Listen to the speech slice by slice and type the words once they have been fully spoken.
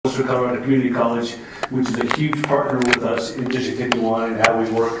University of Colorado Community College, which is a huge partner with us in District 51 and how we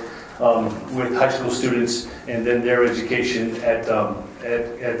work with high school students and then their education at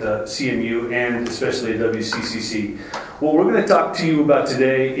CMU and especially at WCCC. What we're going to talk to you about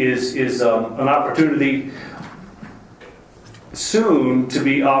today is an opportunity soon to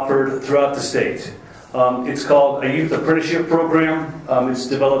be offered throughout the state. It's called a youth apprenticeship program. It's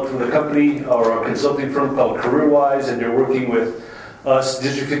developed with a company or a consulting firm called CareerWise, and they're working with us,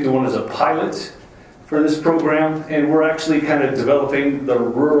 District 51, as a pilot for this program. And we're actually kind of developing the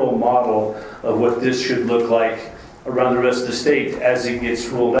rural model of what this should look like around the rest of the state as it gets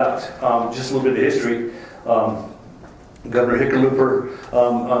rolled out. Just a little bit of history. Governor Hickenlooper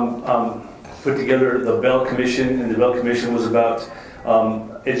put together the Bell Commission, and the Bell Commission was about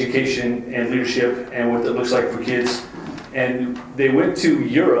education and leadership and what that looks like for kids. And they went to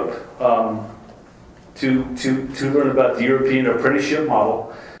Europe to learn about the European apprenticeship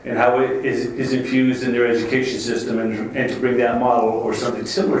model and how it is infused in their education system, and to bring that model or something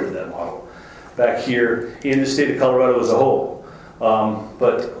similar to that model back here in the state of Colorado as a whole.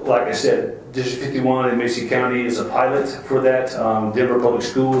 But like I said, District 51 in Mesa County is a pilot for that. Denver Public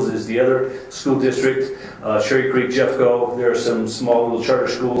Schools is the other school district. Cherry Creek, Jeffco, there are some small little charter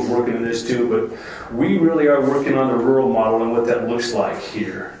schools working in this too, but we really are working on the rural model and what that looks like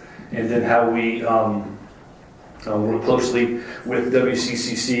here. And then how we work closely with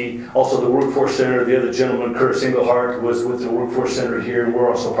WCCC. Also the Workforce Center, the other gentleman, Curtis Engelhardt, was with the Workforce Center here, and we're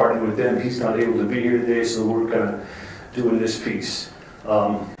also partnering with them. He's not able to be here today, so we're kind of doing this piece.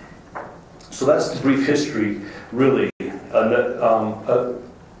 So that's the brief history, really, a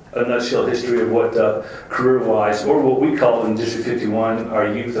nutshell history of what CareerWise, or what we call in District 51,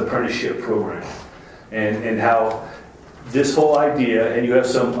 our youth apprenticeship program, and how this whole idea, and you have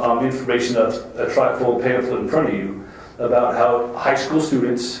some information, a trifold pamphlet in front of you, about how high school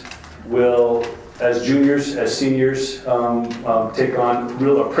students will, as juniors, as seniors, take on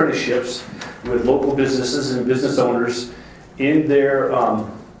real apprenticeships with local businesses and business owners in their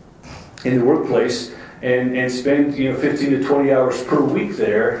in the workplace, and spend 15 to 20 hours per week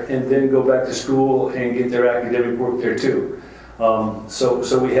there, and then go back to school and get their academic work there too.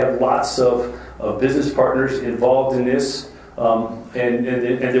 So we have lots of business partners involved in this, and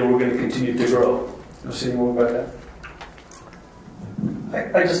then we're going to continue to grow. You want to say any more about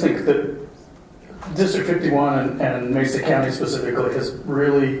that? I just think that District 51 and Mesa County specifically has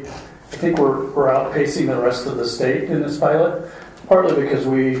really, I think we're outpacing the rest of the state in this pilot, partly because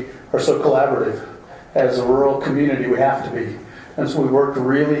we are so collaborative. As a rural community, we have to be. And so we worked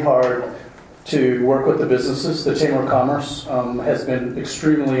really hard to work with the businesses. The Chamber of Commerce has been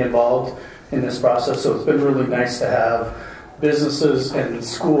extremely involved in this process, so it's been really nice to have businesses and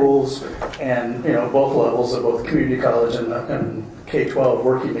schools and both levels of both community college and K-12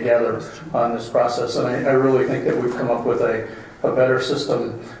 working together on this process. And I really think that we've come up with a better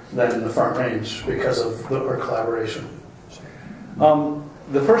system than the Front Range because of our collaboration.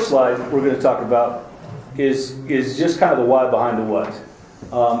 The first slide we're going to talk about is just kind of the why behind the what.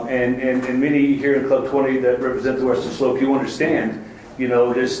 And many here in Club 20 that represent the Western Slope, you understand,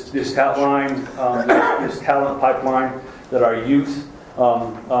 this outline, this talent pipeline that our youth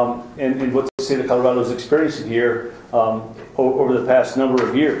and what the state of Colorado is experiencing here over the past number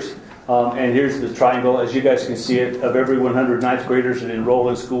of years. And here's the triangle, as you guys can see it, of every 100 ninth graders that enroll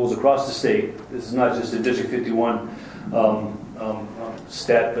in schools across the state. This is not just a District 51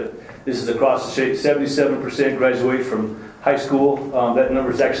 stat, but this is across the state. 77% graduate from high school. That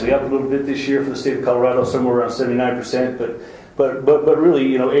number is actually up a little bit this year for the state of Colorado, somewhere around 79%. But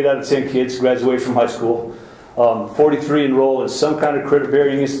really, 8 out of 10 kids graduate from high school. 43 enroll in some kind of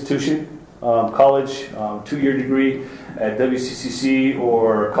credit-bearing institution, college, 2-year degree at WCCC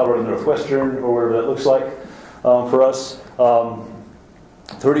or Colorado Northwestern or whatever that looks like for us.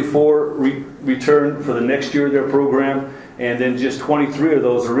 34 return for the next year of their program, and then just 23 of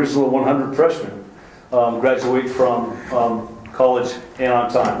those original 100 freshmen graduate from college and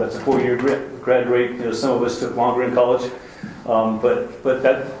on time. That's a 4-year grad rate. Some of us took longer in college, but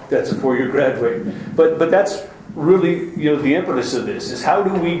that's a 4-year grad rate. But that's really the impetus of this is how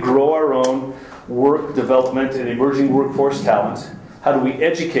do we grow our own work development and emerging workforce talent? How do we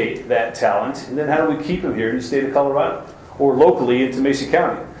educate that talent, and then how do we keep them here in the state of Colorado, or locally into Mesa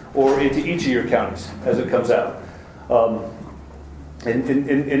County, or into each of your counties as it comes out?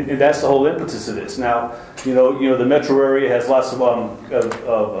 And that's the whole impetus of this. Now, the metro area has lots of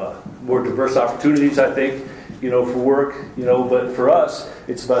more diverse opportunities, I think, for work, but for us,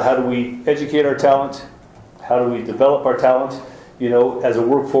 it's about how do we educate our talent, how do we develop our talent, as a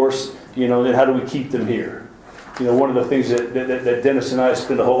workforce, and then how do we keep them here? one of the things that Dennis and I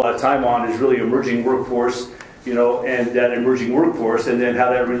spend a whole lot of time on is really emerging workforce, and that emerging workforce, and then how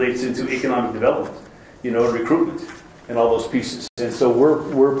that relates into economic development, and recruitment, and all those pieces. And so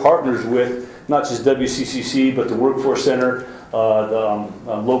we're partners with not just WCCC, but the Workforce Center, the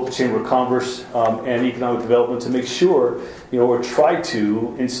local Chamber of Commerce, and Economic Development to make sure, or try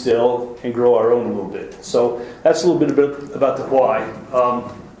to instill and grow our own a little bit. So that's a little bit about the why.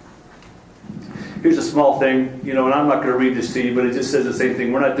 Here's a small thing, and I'm not going to read this to you, but it just says the same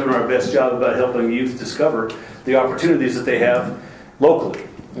thing. We're not doing our best job about helping youth discover the opportunities that they have locally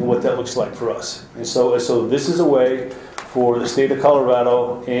and what that looks like for us. And so this is a way for the state of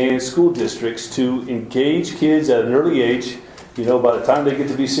Colorado and school districts to engage kids at an early age, by the time they get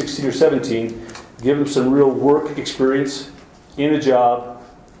to be 16 or 17, give them some real work experience in a job,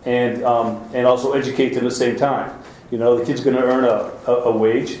 and also educate them at the same time. The kid's going to earn a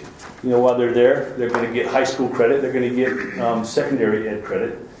wage. While they're there, they're going to get high school credit. They're going to get secondary ed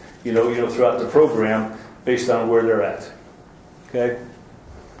credit, throughout the program based on where they're at. Okay.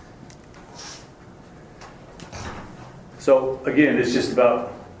 So again, it's just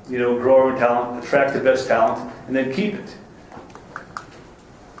about grow our own talent, attract the best talent, and then keep it.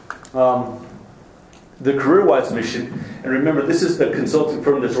 The CareerWise mission, and remember, this is the consulting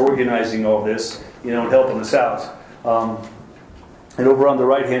firm that's organizing all this, and helping us out. And over on the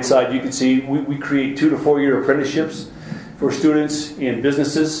right-hand side, you can see we create 2 to 4 year apprenticeships for students in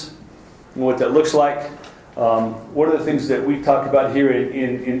businesses, and what that looks like. One of the things that we talk about here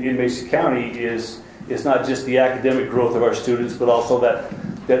in Mesa County is not just the academic growth of our students, but also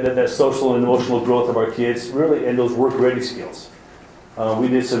that social and emotional growth of our kids, really, and those work-ready skills. We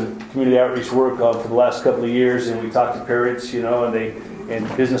did some community outreach work for the last couple of years, and we talked to parents,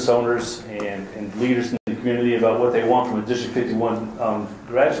 and business owners and leaders in the community about what they want from a District 51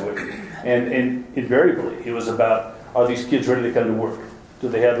 graduate. And invariably, it was about, are these kids ready to come to work? Do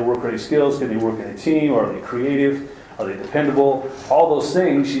they have the work-ready skills? Can they work in a team? Are they creative? Are they dependable? All those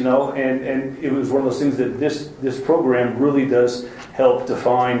things, and it was one of those things that this program really does help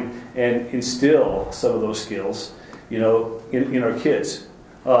define and instill some of those skills, in our kids.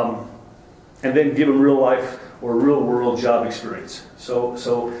 And then give them real life or real world job experience.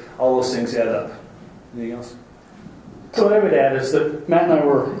 So all those things add up. Anything else? So what I would add is that Matt and I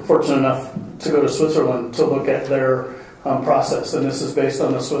were fortunate enough to go to Switzerland to look at their process, and this is based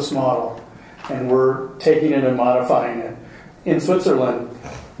on the Swiss model, and we're taking it and modifying it. In Switzerland,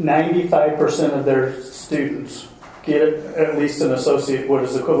 95% of their students get at least an associate, what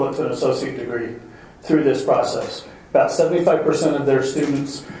is equivalent to an associate degree, through this process. About 75% of their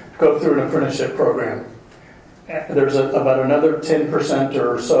students go through an apprenticeship program. There's about another 10%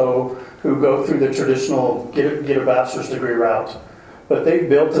 or so who go through the traditional get a bachelor's degree route. But they've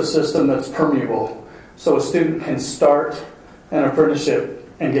built a system that's permeable. So a student can start an apprenticeship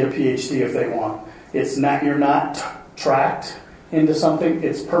and get a PhD if they want. It's not, you're not tracked into something.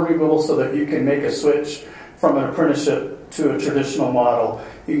 It's permeable so that you can make a switch from an apprenticeship to a traditional model.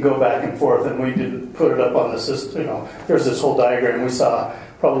 You can go back and forth, and we didn't put it up on the system. There's this whole diagram. We saw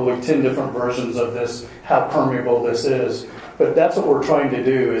probably 10 different versions of this, how permeable this is. But that's what we're trying to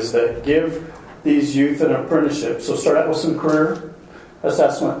do, is that give these youth an apprenticeship. So start out with some career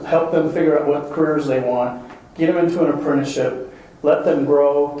assessment, help them figure out what careers they want, get them into an apprenticeship, let them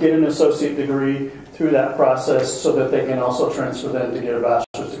grow, get an associate degree through that process so that they can also transfer then to get a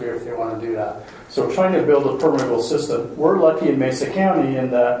bachelor's degree if they want to do that. So we're trying to build a permeable system. We're lucky in Mesa County in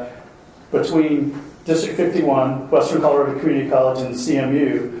that between District 51, Western Colorado Community College, and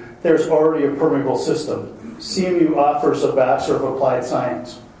CMU, there's already a permeable system. CMU offers a Bachelor of Applied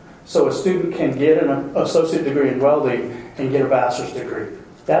Science. So a student can get an associate degree in welding and get a bachelor's degree.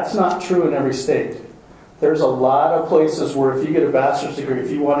 That's not true in every state. There's a lot of places where if you get a bachelor's degree, if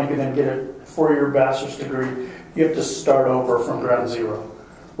you want to then get a 4-year bachelor's degree, you have to start over from ground zero.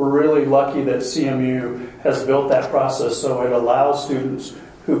 We're really lucky that CMU has built that process so it allows students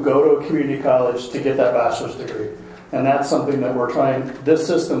who go to a community college to get that bachelor's degree. And that's something that we're trying, this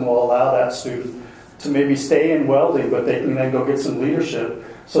system will allow that student to maybe stay in welding, but they can then go get some leadership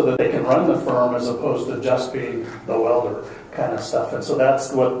so that they can run the firm as opposed to just being the welder kind of stuff. And so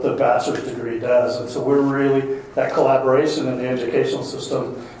that's what the bachelor's degree does. And so we're really, that collaboration in the educational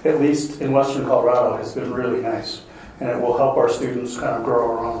system, at least in Western Colorado, has been really nice. And it will help our students kind of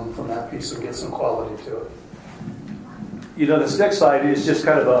grow around from that piece and get some quality to it. This next slide is just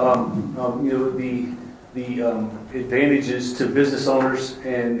kind of the advantages to business owners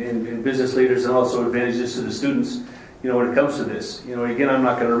and business leaders, and also advantages to the students, when it comes to this. Again, I'm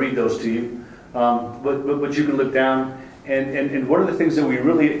not going to read those to you, but you can look down. And one of the things that we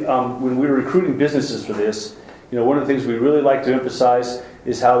really, when we were recruiting businesses for this, one of the things we really like to emphasize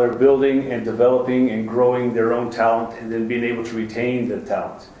is how they're building and developing and growing their own talent, and then being able to retain the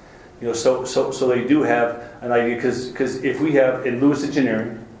talent. So they do have an idea, because if we have, in Lewis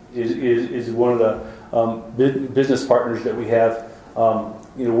Engineering is one of the business partners that we have,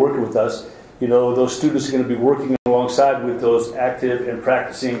 working with us. Those students are going to be working alongside with those active and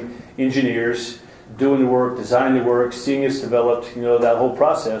practicing engineers, doing the work, designing the work, seeing it's developed, that whole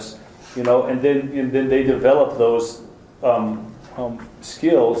process, and then they develop those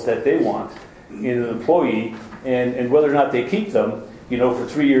skills that they want in an employee, and whether or not they keep them, for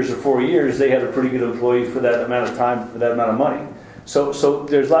 3 years or 4 years, they have a pretty good employee for that amount of time, for that amount of money. So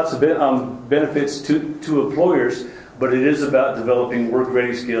there's lots of benefits to employers, but it is about developing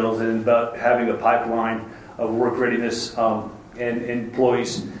work-ready skills and about having a pipeline of work readiness and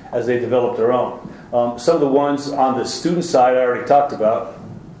employees as they develop their own. Some of the ones on the student side I already talked about.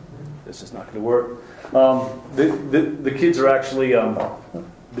 This is not going to work. The kids are actually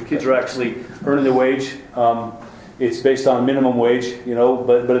earning their wage. It's based on minimum wage,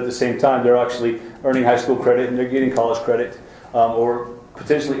 but at the same time they're actually earning high school credit and they're getting college credit, or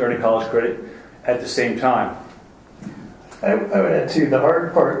potentially earning college credit at the same time. I would add too, the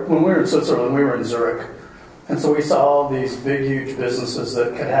hard part, when we were in Switzerland, we were in Zurich, and so we saw all these big, huge businesses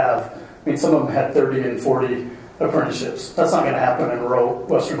that could have, some of them had 30 and 40 apprenticeships. That's not going to happen in rural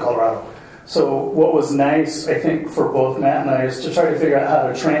Western Colorado. So what was nice, I think, for both Matt and I, is to try to figure out how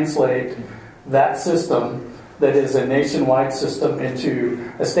to translate that system that is a nationwide system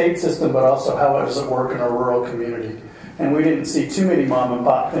into a state system, but also how does it work in a rural community. And we didn't see too many mom and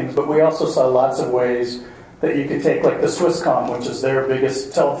pop things, but we also saw lots of ways that you could take, like the Swisscom, which is their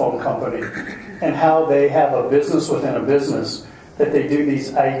biggest telephone company, and how they have a business within a business, that they do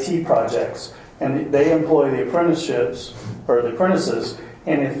these IT projects, and they employ the apprenticeships, or the apprentices,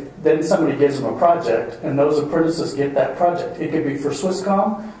 and if then somebody gives them a project, and those apprentices get that project. It could be for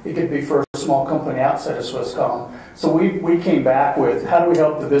Swisscom, it could be for a small company outside of Swisscom. So we came back with, how do we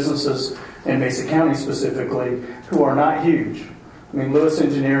help the businesses in Mesa County specifically, who are not huge? Lewis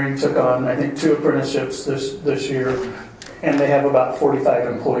Engineering took on, I think, 2 apprenticeships this year, and they have about 45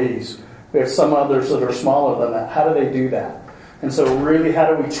 employees. We have some others that are smaller than that. How do they do that? And so really, how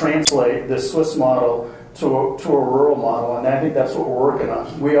do we translate this Swiss model to a rural model? And I think that's what we're working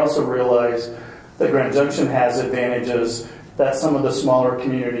on. We also realize that Grand Junction has advantages that some of the smaller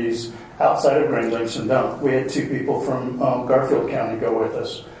communities outside of Grand Junction don't. We had 2 people from Garfield County go with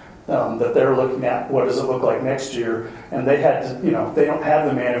us. That they're looking at what does it look like next year, and they had to, they don't have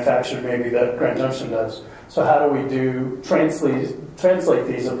the manufacturer maybe that Grand Junction does. So how do we translate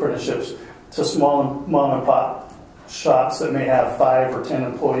these apprenticeships to small mom and pop shops that may have 5 or 10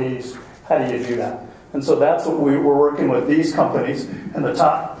 employees? How do you do that? And so that's what we're working with these companies, and the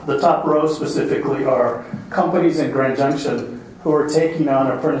top row specifically are companies in Grand Junction who are taking on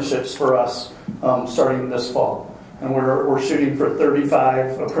apprenticeships for us starting this fall. And we're shooting for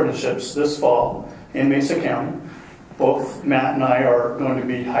 35 apprenticeships this fall in Mesa County. Both Matt and I are going to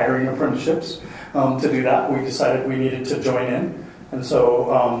be hiring apprenticeships. To do that, we decided we needed to join in. And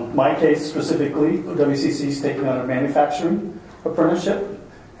so my case specifically, WCC is taking on a manufacturing apprenticeship.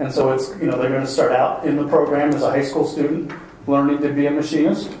 And so it's, they're going to start out in the program as a high school student, learning to be a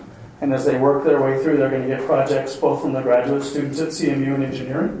machinist. And as they work their way through, they're going to get projects both from the graduate students at CMU in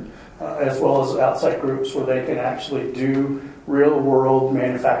engineering, as well as outside groups where they can actually do real-world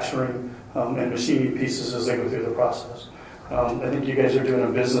manufacturing and machining pieces as they go through the process. I think you guys are doing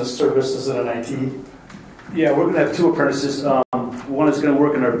a business services and an IT. Yeah, we're going to have 2 apprentices. One is going to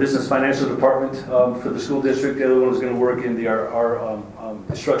work in our business financial department for the school district. The other one is going to work in our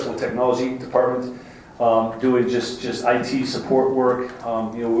instructional technology department, doing just IT support work,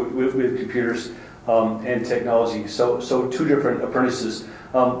 with computers and technology. So 2 different apprentices.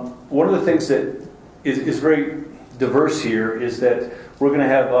 One of the things that is very diverse here is that we're going to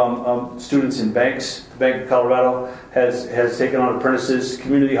have students in banks. The Bank of Colorado has taken on apprentices.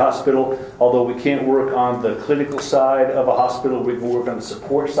 Community hospital, although we can't work on the clinical side of a hospital, we can work on the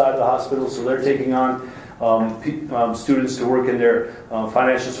support side of the hospital. So they're taking on students to work in their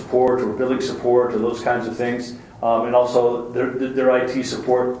financial support or billing support or those kinds of things, and also their IT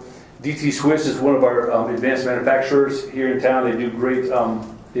support. DT Swiss is one of our advanced manufacturers here in town. They do great.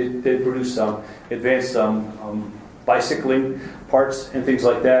 They produce advanced bicycling parts and things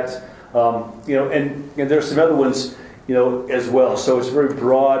like that. And there's some other ones, as well. So it's a very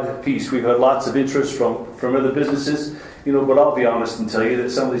broad piece. We've had lots of interest from other businesses, but I'll be honest and tell you that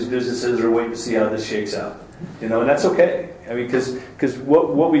some of these businesses are waiting to see how this shakes out, and that's okay. Because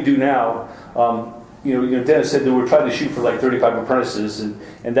what we do now, Dennis said that we're trying to shoot for like 35 apprentices,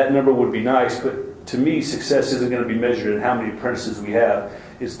 and that number would be nice, but to me, success isn't going to be measured in how many apprentices we have.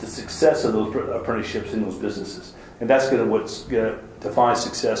 It's the success of those apprenticeships in those businesses. And that's what's going to define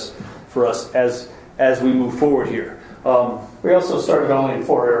success for us as we move forward here. We also started only in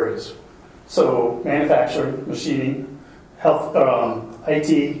 4 areas. So manufacturing, machining, health,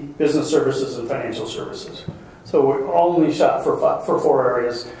 IT, business services, and financial services. So we only shot for 4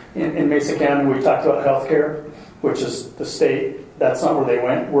 areas. In Mesa County, we talked about healthcare, which is the state. That's not where they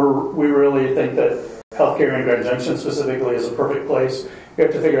went. We really think that healthcare in Grand Junction specifically is a perfect place. We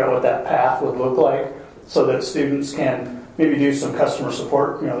have to figure out what that path would look like so that students can maybe do some customer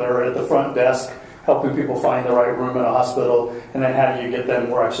support. They're at the front desk helping people find the right room in a hospital, and then how do you get them?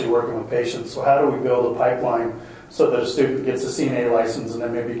 We're actually working with patients. So how do we build a pipeline so that a student gets a CNA license and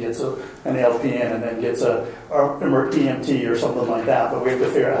then maybe gets an LPN and then gets a EMT or something like that? But we have to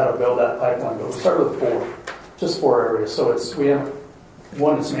figure out how to build that pipeline. But we start with 4, just 4 areas. So we have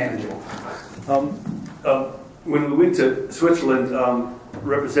one that's manageable. When we went to Switzerland,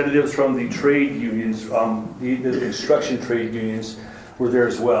 representatives from the trade unions, the construction trade unions, were there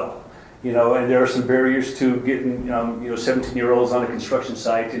as well. And there are some barriers to getting 17-year-olds on a construction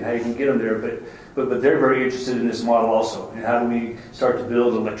site and how you can get them there. But they're very interested in this model also. And how do we start to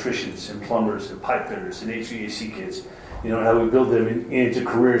build electricians and plumbers and pipe fitters and HVAC kids? And how do we build them into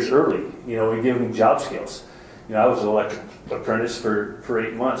careers early? And give them job skills. I was an electric apprentice for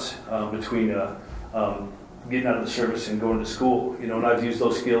 8 months between getting out of the service and going to school. And I've used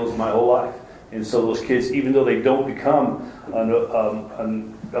those skills my whole life. And so those kids, even though they don't become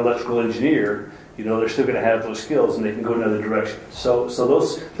an electrical engineer, they're still going to have those skills and they can go another direction. So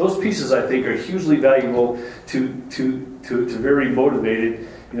those pieces, I think, are hugely valuable to very motivated,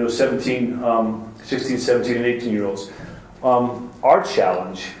 16, 17, and 18-year-olds. Our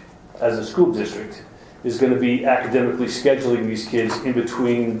challenge as a school district is going to be academically scheduling these kids in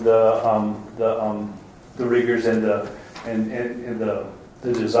between the rigors and the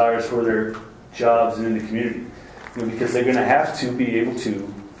desires for their jobs and in the community, because they're going to have to be able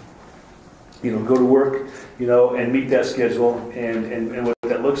to, go to work, and meet that schedule and what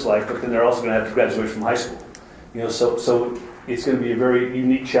that looks like. But then they're also going to have to graduate from high school, So it's going to be a very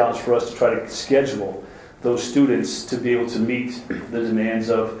unique challenge for us to try to schedule those students to be able to meet the demands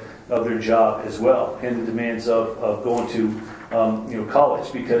of their job as well, and the demands of going to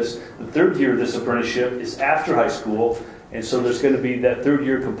college, because the 3rd year of this apprenticeship is after high school. And so there's going to be that 3rd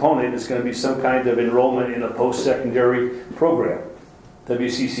year component. It's going to be some kind of enrollment in a post-secondary program.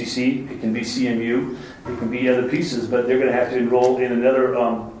 WCCC, it can be CMU, it can be other pieces, but they're going to have to enroll in another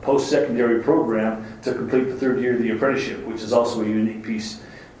post-secondary program to complete the 3rd year of the apprenticeship, which is also a unique piece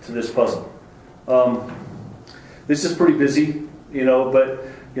to this puzzle. This is pretty busy, but,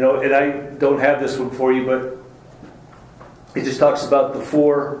 and I don't have this one for you, but it just talks about the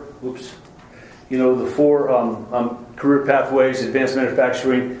 4, career pathways: advanced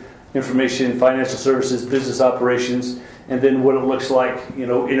manufacturing, information, financial services, business operations, and then what it looks like,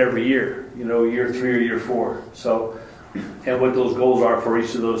 in every year, year 3 or year 4. So, and what those goals are for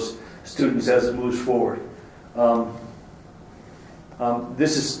each of those students as it moves forward.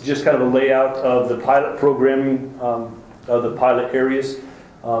 This is just kind of a layout of the pilot programming, of the pilot areas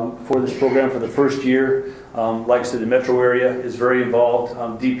for this program for the 1st year. Like I said, the metro area is very involved.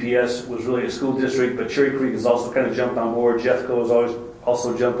 DPS was really a school district, but Cherry Creek has also kind of jumped on board. Jeffco has always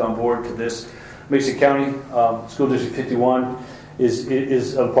also jumped on board to this. Mesa County, School District 51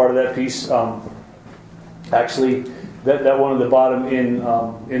 is a part of that piece. Actually, that one at the bottom in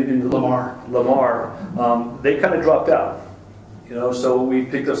Lamar, they kind of dropped out. So we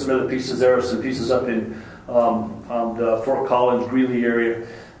picked up some other pieces. There are some pieces up in the Fort Collins, Greeley area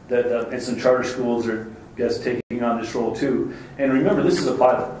and some charter schools are taking on this role too. And remember, this is a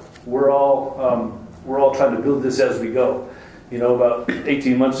pilot. We're all trying to build this as we go. About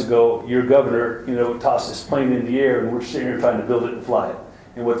 18 months ago, your governor, tossed this plane in the air, and we're sitting here trying to build it and fly it,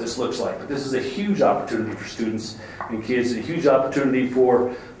 and what this looks like. But this is a huge opportunity for students and kids, and a huge opportunity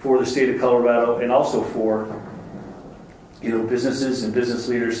for the state of Colorado, and also for businesses and business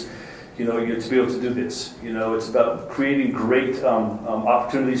leaders, to be able to do this. It's about creating great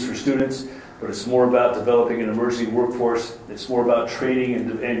opportunities for students, but it's more about developing an emerging workforce. It's more about training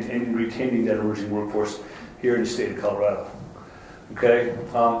and retaining that emerging workforce here in the state of Colorado. Okay,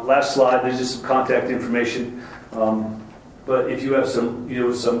 last slide. There's just some contact information. But if you have some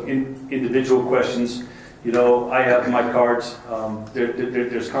individual questions, I have my cards.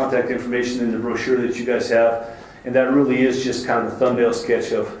 There's contact information in the brochure that you guys have, and that really is just kind of a thumbnail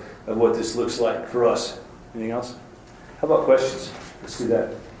sketch of what this looks like for us. Anything else? How about questions? Let's do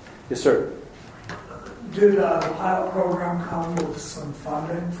that. Yes, sir. Did the pilot program come with some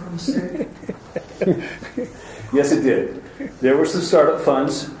funding from the state? Yes, it did. There were some startup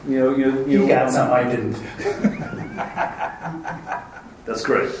funds. You got some, I didn't. That's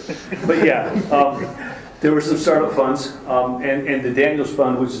great. But yeah, there were some startup funds, and the Daniels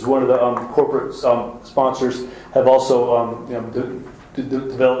Fund, which is one of the corporate sponsors, have also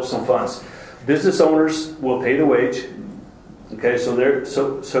developed some funds. Business owners will pay the wage. Okay, so they're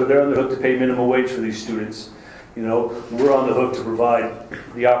on the hook to pay minimum wage for these students. We're on the hook to provide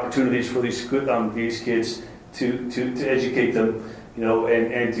the opportunities for these kids to educate them,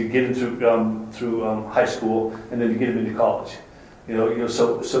 and to get them through high school, and then to get them into college.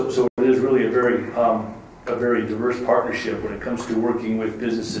 So it is really a very diverse partnership when it comes to working with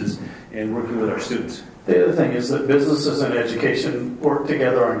businesses and working with our students. The other thing is that businesses and education work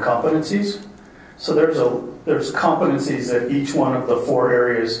together on competencies. So there's competencies at each one of the 4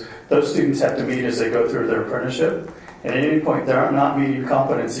 areas those students have to meet as they go through their apprenticeship. And at any point, they are not meeting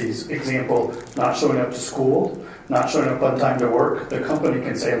competencies. Example, not showing up to school, not showing up on time to work. The company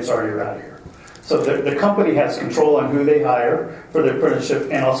can say, I'm sorry, you're out of here. So the company has control on who they hire for the apprenticeship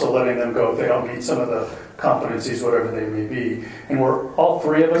and also letting them go if they don't meet some of the competencies, whatever they may be. And all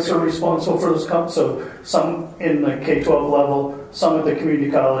 3 of us are responsible for those so some in the K-12 level, some at the community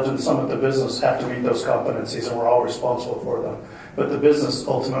college, and some at the business have to meet those competencies, and we're all responsible for them. But the business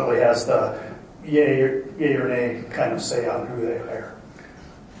ultimately has the yay or nay kind of say on who they hire.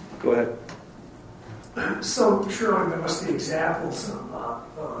 Go ahead. So surely there must be examples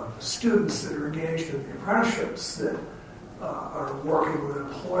of students that are engaged in the apprenticeships that are working with an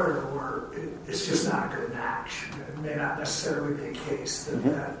employer where it's just not a good match. It may not necessarily be the case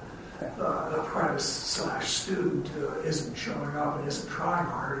that an apprentice/student isn't showing up and isn't trying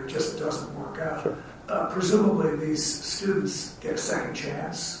hard. It just doesn't work out. Sure. Presumably these students get a second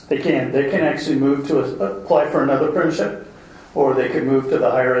chance. They can actually move to apply for another apprenticeship, or they could move to the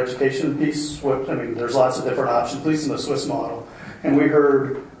higher education piece. There's lots of different options, at least in the Swiss model. And we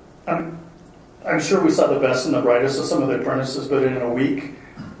heard, I'm sure we saw the best and the brightest of some of the apprentices, but in a week,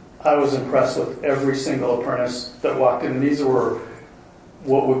 I was impressed with every single apprentice that walked in. And these were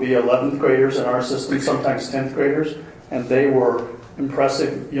what would be 11th graders in our system, sometimes 10th graders, and they were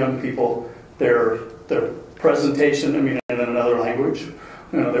impressive young people. Their presentation, in another language.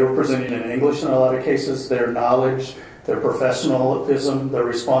 They were presenting in English in a lot of cases. Their knowledge, their professionalism, their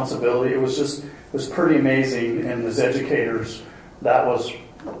responsibility. It was pretty amazing. And as educators, that was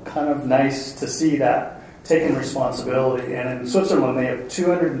kind of nice to see that taking responsibility. And in Switzerland, they have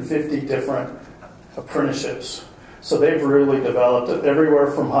 250 different apprenticeships. So they've really developed it everywhere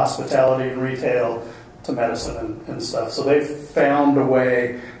from hospitality and retail to medicine and stuff. So they've found a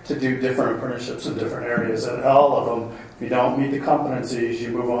way to do different apprenticeships in different areas. And all of them, if you don't meet the competencies, you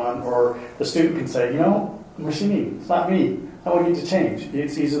move on. Or the student can say, machining, it's not me. I want you to change.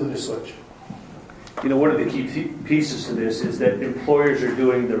 It's easy to switch. One of the key pieces to this is that employers are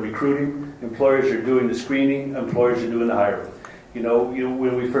doing the recruiting, employers are doing the screening, employers are doing the hiring.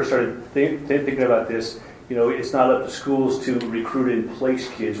 When we first started thinking about this, it's not up to schools to recruit and place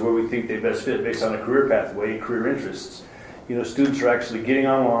kids where we think they best fit based on a career pathway and career interests. Students are actually getting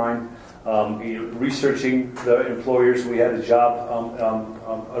online, researching the employers. We had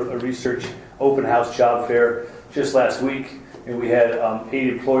a research open house job fair just last week, and we had 8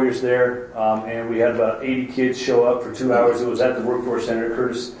 employers there, and we had about 80 kids show up for 2 hours. It was at the Workforce Center.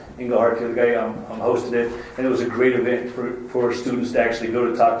 Curtis Engelhardt, the guy, hosted it, and it was a great event for students to actually go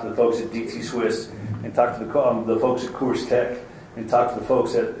to talk to the folks at DT Swiss and talk to the folks at Coors Tech, and talk to the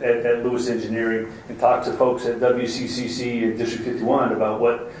folks at Lewis Engineering, and talk to folks at WCCC and District 51 about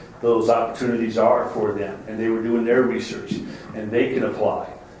what those opportunities are for them. And they were doing their research, and they can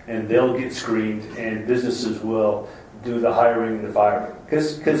apply, and they'll get screened, and businesses will do the hiring and the firing.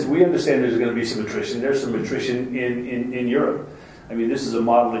 Because we understand there's going to be some attrition. There's some attrition in Europe. This is a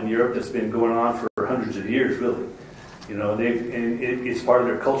model in Europe that's been going on for hundreds of years, really. It's part of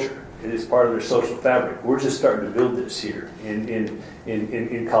their culture. It is part of their social fabric. We're just starting to build this here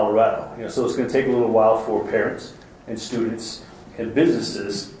in Colorado. So it's going to take a little while for parents and students and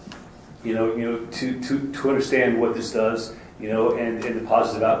businesses, to understand what this does, and the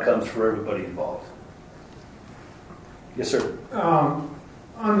positive outcomes for everybody involved. Yes, sir.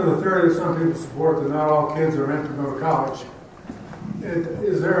 Under the theory that some people support that not all kids are meant to go to college,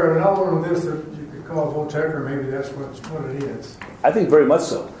 is there an element of this that you could call Voltec, or maybe that's what it is? I think very much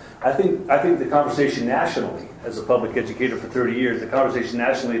so. I think the conversation nationally, as a public educator for 30 years, the conversation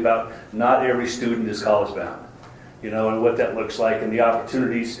nationally about not every student is college bound, and what that looks like, and the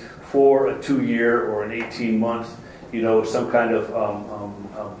opportunities for a 2-year or an 18-month, some kind of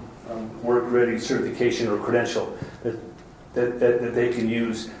work-ready certification or credential that they can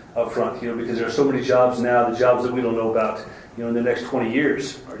use up front, because there are so many jobs now, the jobs that we don't know about, in the next 20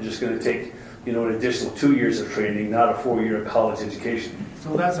 years are just going to take, an additional 2 years of training, not a 4-year college education.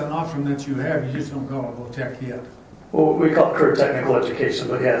 So that's an option that you have, you just don't call it VOTEC yet. Well, we call it career technical education,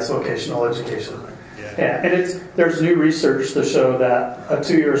 but yeah, it's vocational education. Yeah, and there's new research to show that a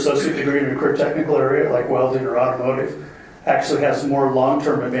 2-year associate degree in a career technical area, like welding or automotive, actually has more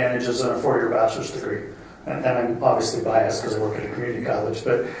long-term advantages than a 4-year bachelor's degree. And I'm obviously biased because I work at a community college,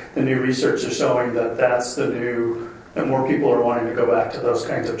 but the new research is showing that that more people are wanting to go back to those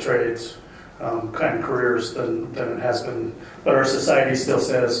kinds of trades, kind of careers than it has been. But our society still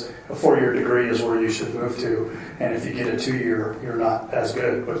says a 4-year degree is where you should move to, and if you get a 2-year, you're not as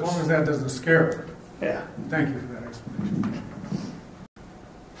good. As long as that doesn't scare them. Yeah. Thank you for that explanation.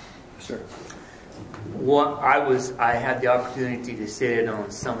 Sure. Well, I had the opportunity to sit in on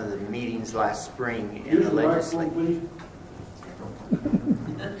some of the meetings last spring in the legislature.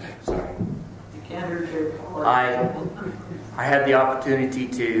 Sorry. You can't hurt your cord. I had the opportunity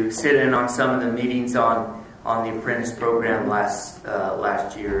to sit in on some of the meetings on the apprentice program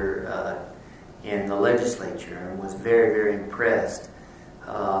last year in the legislature, and was very, very impressed.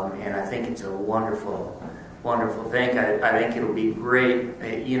 And I think it's a wonderful thing. I think it'll be great,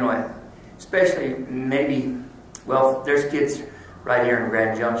 especially maybe, well, there's kids right here in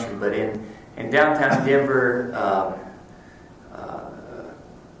Grand Junction, but in downtown Denver,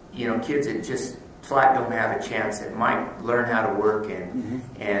 kids that just flat don't have a chance, that might learn how to work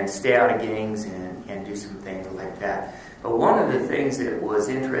and stay out of gangs and do some things like that. But one of the things that was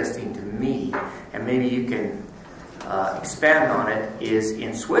interesting to me, and maybe you can expand on it, is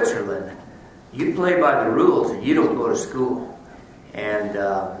in Switzerland, you play by the rules and you don't go to school. And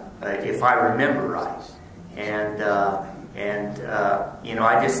if I remember right. And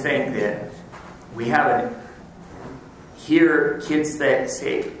I just think that we haven't hear kids that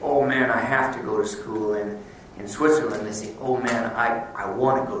say, oh man, I have to go to school. And in Switzerland, they say, oh man, I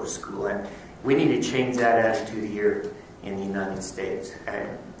want to go to school. And we need to change that attitude here in the United States.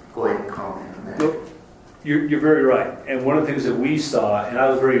 Go ahead and comment on that. Nope. You're very right. And one of the things that we saw, and I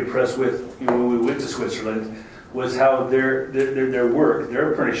was very impressed with when we went to Switzerland, was how their work,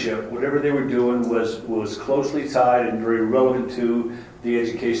 their apprenticeship, whatever they were doing was closely tied and very relevant to the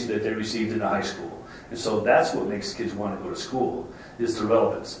education that they received in the high school. And so that's what makes kids want to go to school, is the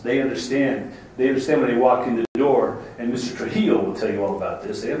relevance. They understand when they walk in the door, and Mr. Trujillo will tell you all about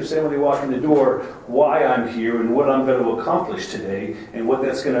this, they understand when they walk in the door why I'm here and what I'm going to accomplish today and what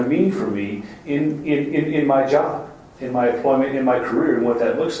that's going to mean for me in my job, in my employment, in my career, and what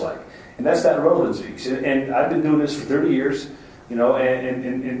that looks like. And that's that relevance piece. And I've been doing this for 30 years,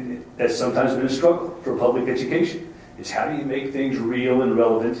 and that's sometimes been a struggle for public education. It's how do you make things real and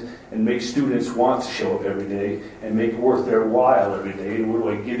relevant and make students want to show up every day and make it worth their while every day, and what do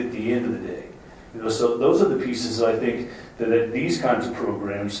I get at the end of the day? So those are the pieces that I think that these kinds of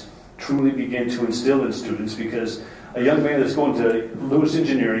programs truly begin to instill in students, because a young man that's going to Lewis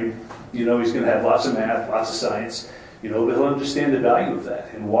Engineering, he's going to have lots of math, lots of science, but he'll understand the value of that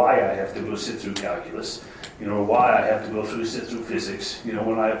and why I have to go sit through calculus, why I have to sit through physics,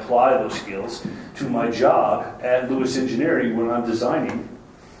 when I apply those skills to my job at Lewis Engineering when I'm designing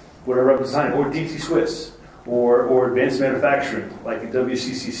whatever I'm designing, or DT Swiss, or advanced manufacturing, like at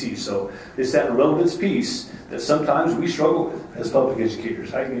WCCC. So it's that relevance piece that sometimes we struggle with as public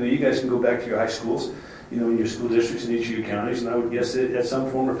educators. You guys can go back to your high schools, in your school districts in each of your counties, and I would guess that at some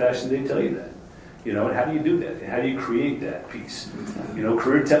form or fashion they tell you that. And how do you do that? And how do you create that piece?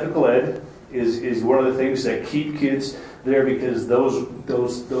 Career technical ed is one of the things that keep kids there, because those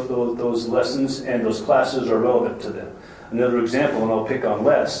lessons and those classes are relevant to them. Another example, and I'll pick on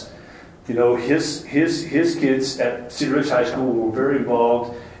Les, his kids at Cedar Ridge High School were very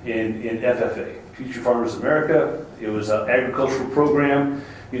involved in FFA, Future Farmers America. It was an agricultural program,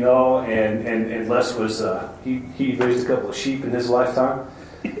 and Les was, he raised a couple of sheep in his lifetime,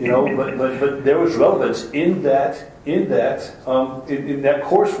 but there was relevance in that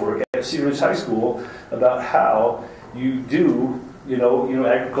coursework at Cedar Ridge High School about how you do,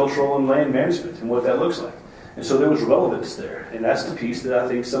 agricultural and land management and what that looks like. And so there was relevance there, and that's the piece that I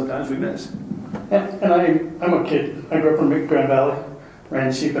think sometimes we miss. And I'm a kid. I grew up in Grand Valley,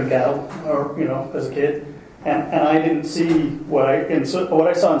 ran sheep and cattle, as a kid, and I didn't see what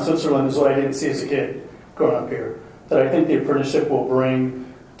I saw in Switzerland is what I didn't see as a kid growing up here. That I think the apprenticeship will bring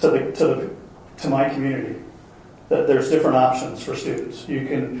to my community. That there's different options for students. You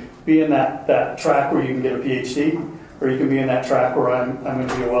can be in that track where you can get a PhD, or you can be in that track where I'm going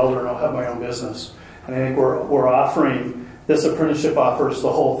to be a welder and I'll have my own business. And I think we're offering this apprenticeship offers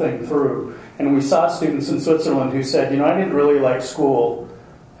the whole thing through. And we saw students in Switzerland who said, I didn't really like school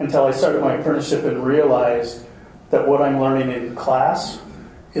until I started my apprenticeship and realized that what I'm learning in class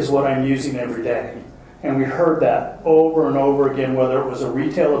is what I'm using every day. And we heard that over and over again, whether it was a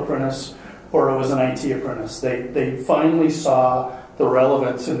retail apprentice or it was an IT apprentice. They finally saw the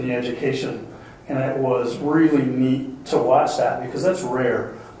relevance in the education, and it was really neat to watch that because that's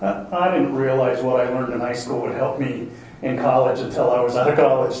rare. I didn't realize what I learned in high school would help me in college until I was out of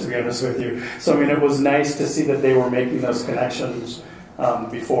college, to be honest with you. So, it was nice to see that they were making those connections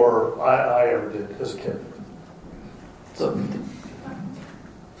before I ever did as a kid. So,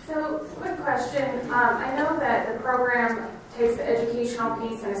 quick question. I know that the program takes the educational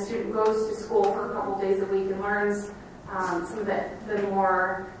piece and a student goes to school for a couple days a week and learns some of the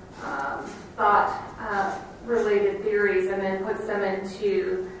more thought-related theories and then puts them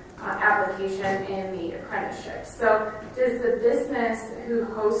into application in the apprenticeship. So does the business who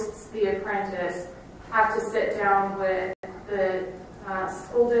hosts the apprentice have to sit down with the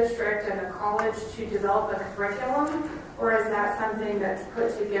school district and the college to develop a curriculum? Or is that something that's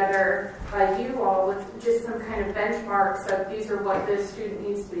put together by you all with just some kind of benchmarks of these are what this student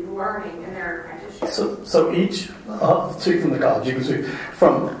needs to be learning in their apprenticeship? So each, speak from the college, you can speak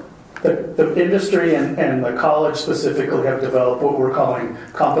from the industry and the college specifically have developed what we're calling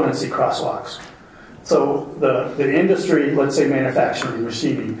competency crosswalks. So the industry, let's say manufacturing,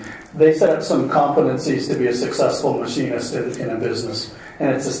 machining, they set up some competencies to be a successful machinist in a business.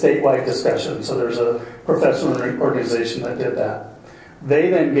 And it's a statewide discussion, so there's a professional organization that did that.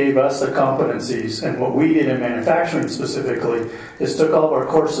 They then gave us the competencies, and what we did in manufacturing specifically is took all of our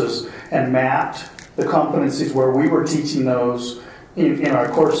courses and mapped the competencies where we were teaching those in our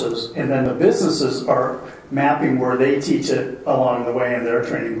courses, and then the businesses are mapping where they teach it along the way in their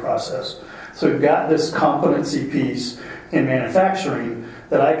training process. So we've got this competency piece in manufacturing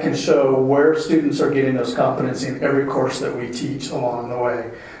that I can show where students are getting those competencies in every course that we teach along the way.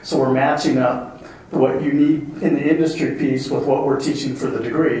 So we're matching up what you need in the industry piece with what we're teaching for the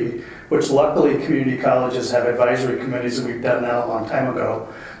degree, which luckily community colleges have advisory committees, and we've done that a long time ago.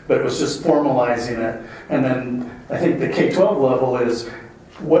 But it was just formalizing it. And then I think the K-12 level is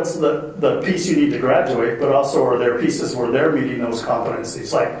what's the piece you need to graduate, but also are there pieces where they're meeting those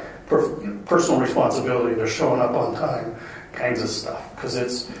competencies, like personal responsibility, they're showing up on time, kinds of stuff.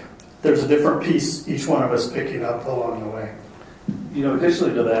 Because there's a different piece each one of us picking up along the way.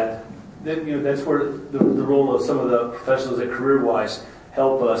 Additionally to that, that's where the role of some of the professionals at CareerWise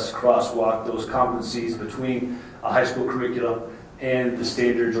help us crosswalk those competencies between a high school curriculum and the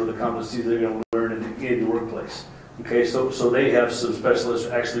standards or the competencies they're going to learn in the workplace. Okay, so they have some specialists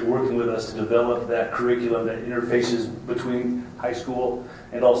actually working with us to develop that curriculum that interfaces between high school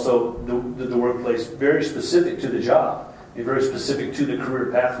and also the workplace, very specific to the job and very specific to the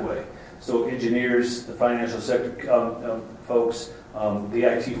career pathway. So engineers, the financial sector folks, the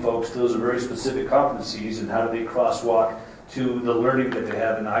IT folks, those are very specific competencies, and how do they crosswalk to the learning that they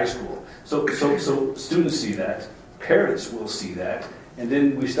have in high school. So students see that, parents will see that, and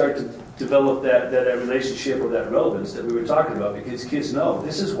then we start to develop that relationship or that relevance that we were talking about, because kids know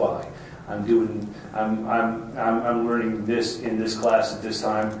this is why I'm learning this in this class at this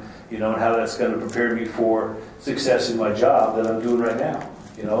time, and how that's going to prepare me for success in my job that I'm doing right now,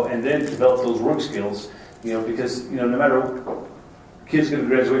 and then develop those work skills, because no matter what, kids are going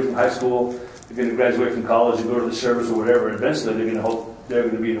to graduate from high school, they're going to graduate from college and go to the service or whatever. Eventually, they're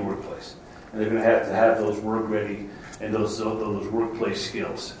going to be in the workplace, and they're going to have those work ready and those workplace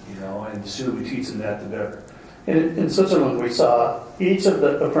skills, and the sooner we teach them that, the better. In Switzerland, we saw each of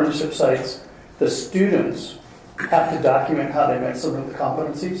the apprenticeship sites, the students have to document how they met some of the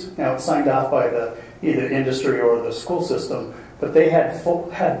competencies. Now, it's signed off by either industry or the school system, but they had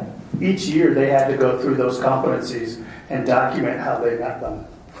each year they had to go through those competencies and document how they met them.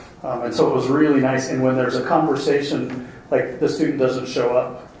 And so it was really nice. And when there's a conversation, like the student doesn't show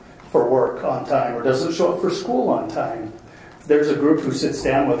up for work on time or doesn't show up for school on time, there's a group who sits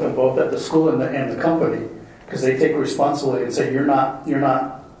down with them both at the school and the company, because they take responsibility and say, you're not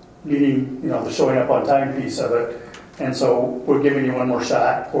meeting the showing up on time piece of it, and so we're giving you one more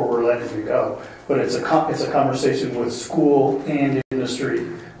shot or we're letting you go. But it's a conversation with school and industry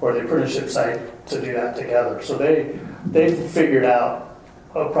or the apprenticeship site to do that together. So they figured out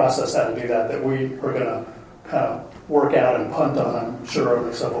a process how to do that we are going to kind of work out and punt on, I'm sure,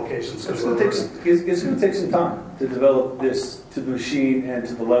 on several occasions. It's going to take some time to develop this to the machine and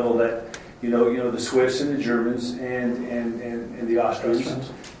to the level that the Swiss and the Germans and the Austrians,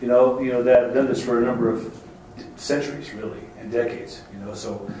 that have done this for a number of centuries, really, and decades.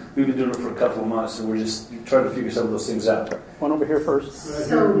 So we've been doing it for a couple of months, and we're just trying to figure some of those things out. One over here first.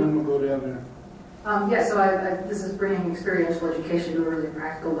 So- Then we'll go down there. This is bringing experiential education to a really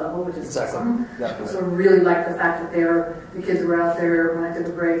practical level, which is Exactly. awesome. Yeah. So really like the fact that the kids were out there when I took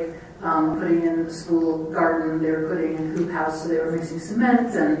a break, putting in the school garden, they were putting in hoop house, so they were mixing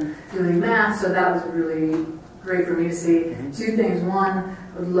cement and doing math, so that was really great for me to see. Mm-hmm. Two things. One,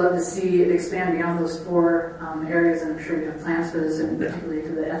 I would love to see it expand beyond those four areas, and I'm sure you have plans for this, and particularly to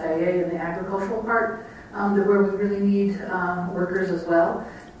the FAA and the agricultural part, where we really need workers as well.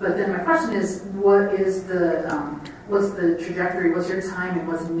 But then my question is, what's the trajectory? What's your timing?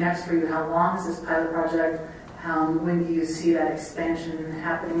 What's next for you? How long is this pilot project? When do you see that expansion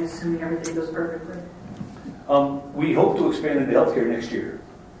happening, assuming everything goes perfectly? We hope to expand into healthcare next year.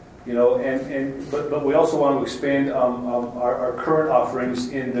 But we also want to expand our current offerings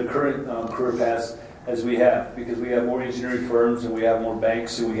in the current career paths as we have, because we have more engineering firms and we have more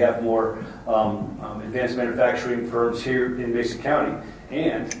banks and we have more advanced manufacturing firms here in Mesa County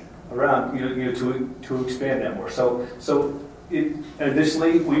and around to expand that more. So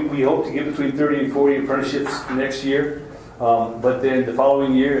additionally, we hope to get between 30 and 40 apprenticeships next year, but then the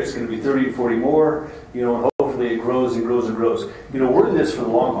following year it's going to be 30 and 40 more. And hopefully it grows and grows and grows. We're in this for the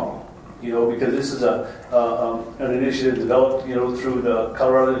long haul. Because this is an initiative developed, through the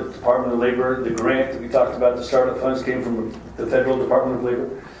Colorado Department of Labor. The grant that we talked about, the startup funds, came from the Federal Department of Labor.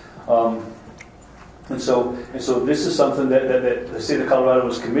 And so this is something that the state of Colorado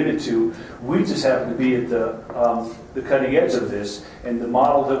was committed to. We just happen to be at the cutting edge of this. And the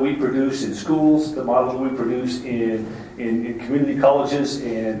model that we produce in schools, the model that we produce in community colleges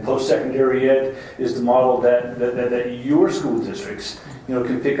and post-secondary ed is the model that your school districts,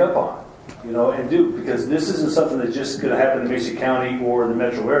 can pick up on. And do, because this isn't something that's just going to happen in Mesa County or in the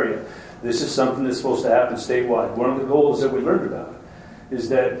metro area. This is something that's supposed to happen statewide. One of the goals that we learned about is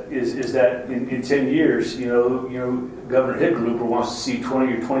that in 10 years, Governor Hickenlooper wants to see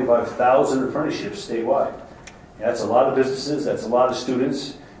 20 or 25,000 apprenticeships statewide. That's a lot of businesses. That's a lot of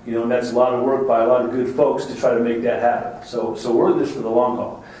students. And that's a lot of work by a lot of good folks to try to make that happen. So we're in this for the long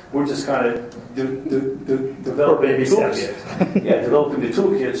haul. We're just kind of developing baby steps. Developing the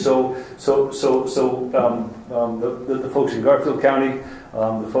toolkit. So the folks in Garfield County,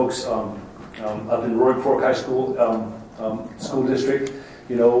 the folks up in Roaring Fork High School school district,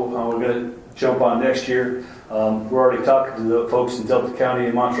 we're going to jump on next year. We're already talking to the folks in Delta County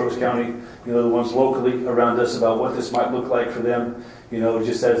and Montrose County, the ones locally around us about what this might look like for them.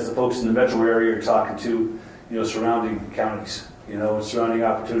 Just as the folks in the metro area are talking to, surrounding counties, and surrounding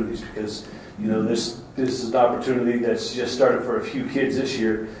opportunities, because, this is an opportunity that's just started for a few kids this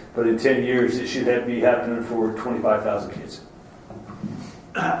year, but in 10 years it should be happening for 25,000 kids.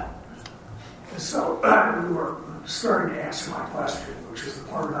 So we were starting to answer my question, which is the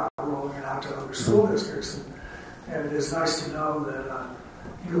part about rolling it out to other school districts. And it is nice to know that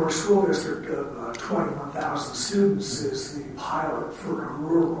your school district of 21,000 students is the pilot for a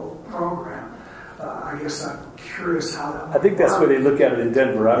rural program. I guess I'm curious how that. I think that's the way they look at it in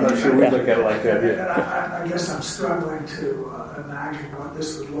Denver. I'm not sure we look at it like that yet. I guess I'm struggling to imagine what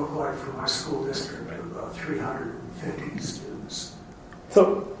this would look like for my school district of 350 students.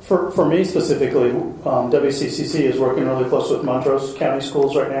 So for me specifically, WCCC is working really close with Montrose County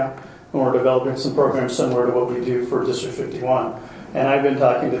Schools right now, and we're developing some programs similar to what we do for District 51. And I've been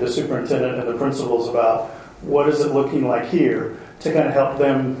talking to the superintendent and the principals about what is it looking like here to kind of help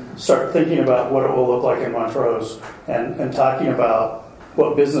them start thinking about what it will look like in Montrose and talking about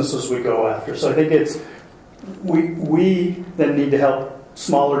what businesses we go after. So I think we then need to help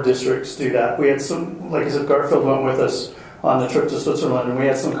smaller districts do that. We had some, like I said, Garfield went with us on the trip to Switzerland, and we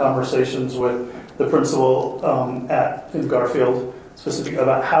had some conversations with the principal in Garfield specifically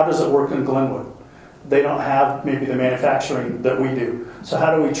about how does it work in Glenwood. They don't have maybe the manufacturing that we do. So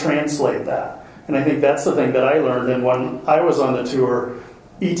how do we translate that? And I think that's the thing that I learned. And when I was on the tour,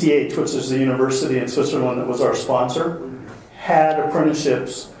 ETH, which is the university in Switzerland that was our sponsor, had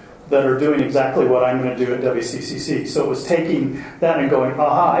apprenticeships that are doing exactly what I'm going to do at WCCC. So it was taking that and going,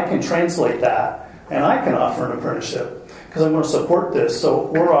 aha, I can translate that, and I can offer an apprenticeship because I'm going to support this. So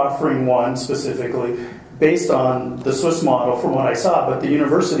we're offering one specifically based on the Swiss model from what I saw, but the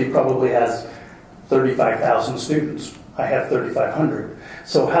university probably has 35,000 students. I have 3,500.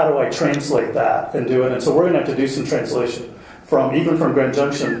 So how do I translate that and do it? And so we're going to have to do some translation even from Grand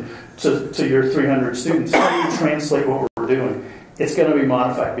Junction to your 300 students. How do you translate what we're doing? It's going to be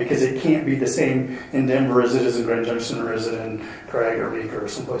modified because it can't be the same in Denver as it is in Grand Junction or as it in Craig or Meeker or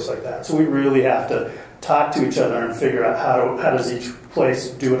someplace like that. So we really have to talk to each other and figure out how does each place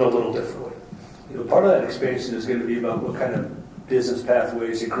do it a little differently. part of that expansion is going to be about what kind of business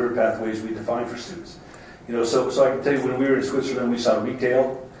pathways and career pathways we define for students. So I can tell you, when we were in Switzerland, we saw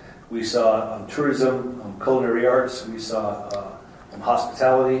retail, we saw tourism, culinary arts, we saw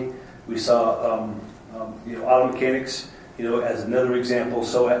hospitality, we saw auto mechanics, as another example.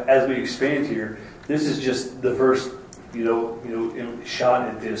 So as we expand here, this is just the first shot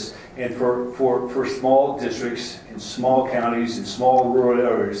at this. And for small districts in small counties in small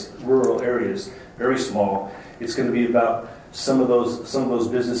rural areas, very small, it's going to be about some of those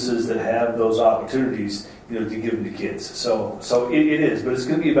businesses that have those opportunities, to give them to kids. So it is, but it's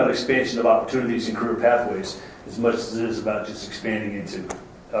going to be about expansion of opportunities and career pathways as much as it is about just expanding into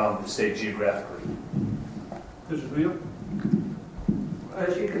the state geographically.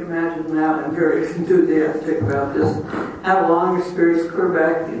 As you can imagine now, I'm very enthusiastic about this. I have a long experience clear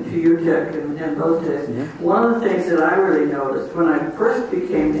back into UTEC in those days. Mm-hmm. One of the things that I really noticed when I first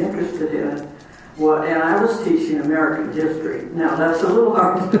became interested in it, and I was teaching American history. Now that's a little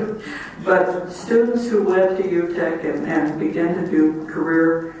hard to do, but students who went to UTEC and began to do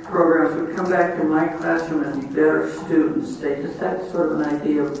career programs would come back to my classroom and be better students. They just had sort of an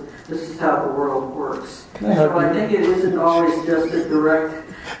idea of this is how the world works. So I think it isn't always just a direct,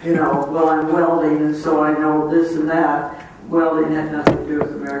 well, I'm welding and so I know this and that. Welding had nothing to do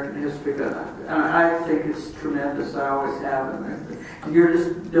with American history, but I think it's tremendous. I always have. And you're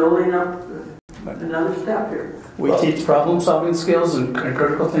just building up another step here. We teach problem-solving skills and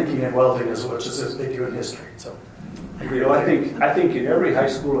critical thinking and welding as much as they do in history. So, I think in every high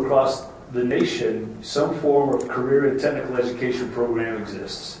school across the nation, some form of career and technical education program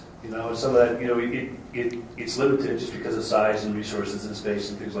exists. Some of that, it's limited just because of size and resources and space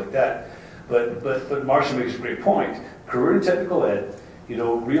and things like that. But Marcia makes a great point. Career and technical ed,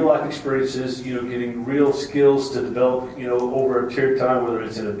 real life experiences, getting real skills to develop, over a period of time, whether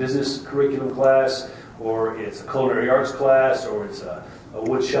it's in a business curriculum class, or it's a culinary arts class, or it's a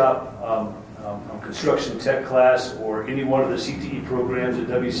wood shop, construction tech class, or any one of the CTE programs at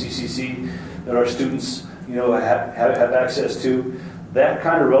WCCC that our students, have access to. That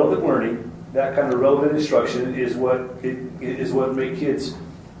kind of relevant learning, that kind of relevant instruction is what make kids,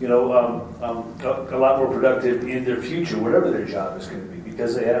 a lot more productive in their future, whatever their job is going to be,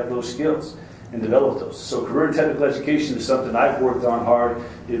 because they have those skills and develop those. So career and technical education is something I've worked on hard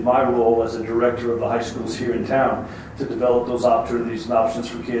in my role as a director of the high schools here in town to develop those opportunities and options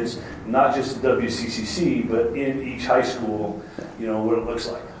for kids, not just at WCCC, but in each high school, what it looks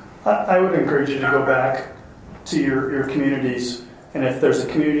like. I would encourage you to go back to your communities, and if there's a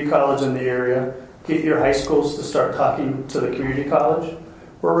community college in the area, get your high schools to start talking to the community college.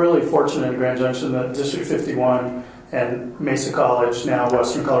 We're really fortunate in Grand Junction that District 51 and Mesa College, now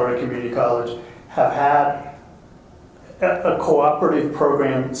Western Colorado Community College, have had a cooperative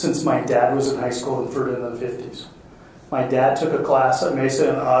program since my dad was in high school in the 50s. My dad took a class at Mesa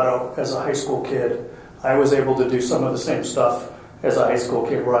in auto as a high school kid. I was able to do some of the same stuff as a high school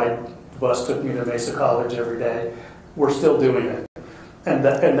kid, where the bus took me to Mesa College every day. We're still doing it. And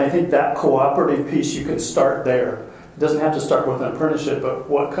I think that cooperative piece, you can start there. It doesn't have to start with an apprenticeship, but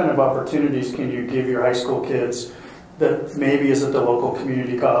what kind of opportunities can you give your high school kids that maybe is at the local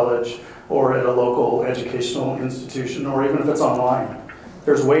community college or at a local educational institution, or even if it's online?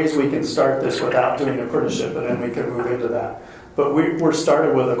 There's ways we can start this without doing an apprenticeship, and then we can move into that. But we're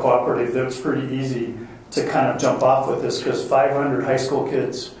started with a cooperative that was pretty easy to kind of jump off with this, because 500 high school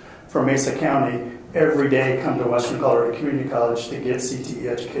kids from Mesa County every day come to Western Colorado Community College to get CTE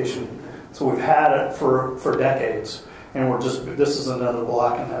education. So we've had it for decades, and this is another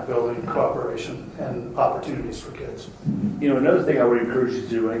block in that building, cooperation and opportunities for kids. Another thing I would encourage you to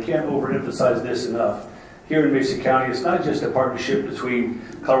do, and I can't overemphasize this enough, here in Mesa County, it's not just a partnership between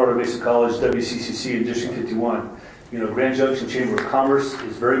Colorado Mesa College, WCCC, and District 51. Grand Junction Chamber of Commerce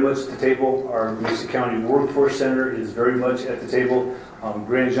is very much at the table. Our Mesa County Workforce Center is very much at the table.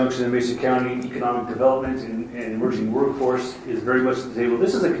 Grand Junction and Mesa County Economic Development and Emerging Workforce is very much at the table.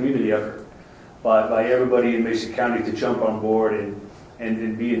 This is a community effort by everybody in Mesa County to jump on board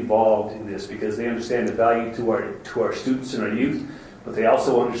and be involved in this, because they understand the value to our students and our youth, but they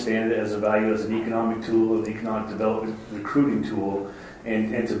also understand it as a value as an economic tool, an economic development recruiting tool,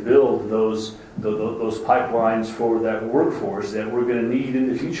 and to build those pipelines for that workforce that we're going to need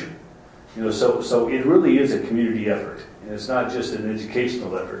in the future. So it really is a community effort, and it's not just an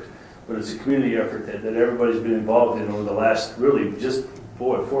educational effort, but it's a community effort that everybody's been involved in over the last really just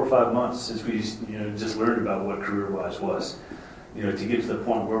 4 or 5 months since we just learned about what CareerWise was. To get to the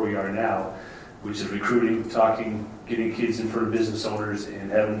point where we are now, which is recruiting, talking, getting kids in front of business owners and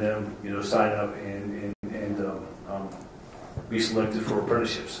having them sign up and be selected for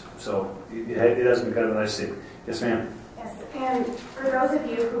apprenticeships. So it has been kind of a nice thing. Yes, ma'am. Yes, and for those of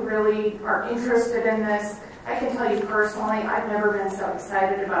you who really are interested in this, I can tell you personally, I've never been so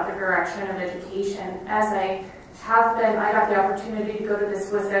excited about the direction of education as I have been. I got the opportunity to go to the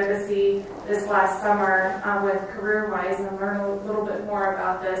Swiss Embassy this last summer with CareerWise and learn a little bit more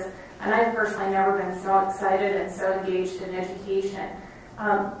about this. And I've personally never been so excited and so engaged in education.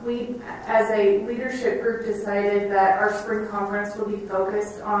 We, as a leadership group, decided that our spring conference will be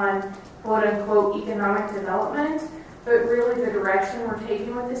focused on quote-unquote economic development, but really the direction we're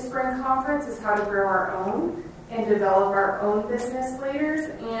taking with this spring conference is how to grow our own and develop our own business leaders,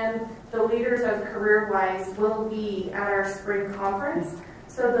 and the leaders of CareerWise will be at our spring conference.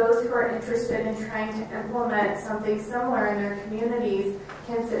 So those who are interested in trying to implement something similar in their communities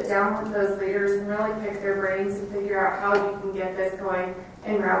can sit down with those leaders and really pick their brains and figure out how you can get this going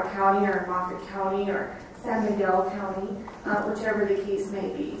in Routt County or Moffat County or San Miguel County, whichever the case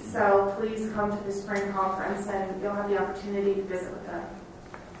may be. So please come to the spring conference and you'll have the opportunity to visit with them.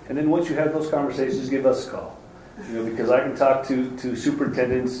 And then once you have those conversations, give us a call. You know, because I can talk to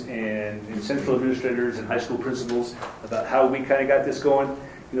superintendents and central administrators and high school principals about how we kind of got this going,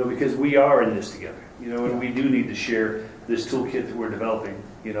 you know, because we are in this together, you know, and we do need to share this toolkit that we're developing,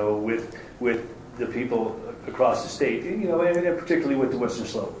 you know, with the people across the state, you know, and particularly with the Western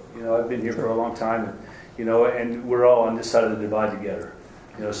Slope. You know, I've been here for a long time, and, you know, and we're all on this side of the divide together,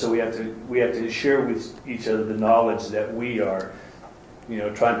 you know, so we have to share with each other the knowledge that we are, you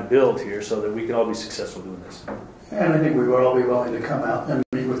know, trying to build here so that we can all be successful doing this. And I think we would all be willing to come out and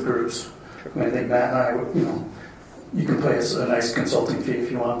meet with groups. I mean, I think Matt and I, you know, you can pay us a nice consulting fee if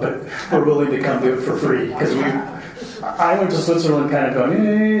you want, but we're willing to come do it for free. Because I went to Switzerland kind of going,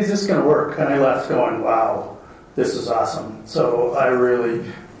 is this going to work? And I left going, wow, this is awesome. So I'm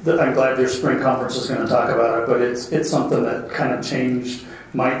glad their spring conference is going to talk about it, but it's something that kind of changed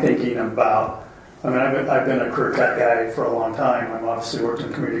my thinking about. I mean, I've been a career tech guy for a long time. I've obviously worked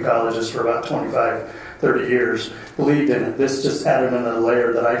in community colleges for about 25, 30 years. Believed in it. This just added another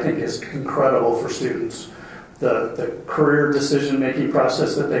layer that I think is incredible for students. The career decision-making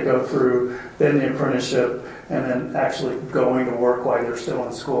process that they go through, then the apprenticeship, and then actually going to work while they're still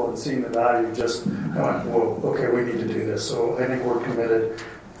in school and seeing the value. I went, whoa, okay, we need to do this. So I think we're committed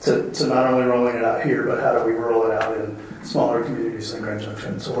to not only rolling it out here, but how do we roll it out in smaller communities in Grand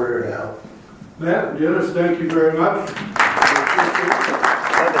Junction. So we're here to help. Matt, Dennis, thank you very much.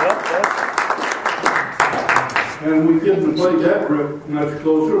 And we couldn't play that much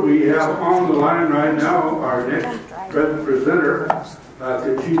closer. We have on the line right now our next presenter,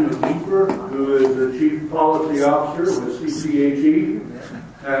 Kachina, who is the Chief Policy Officer with CCHE,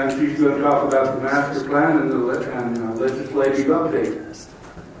 and she's going to talk about the master plan and the legislative update.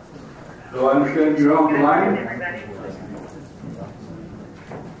 So I understand you're on the line.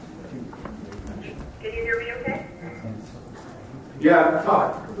 Can you hear me okay? Yeah,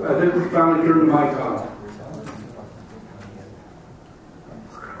 talk. I think we finally turned the mic on.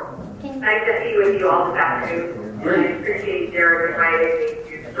 Nice to be with you all this afternoon. And I appreciate Diers inviting me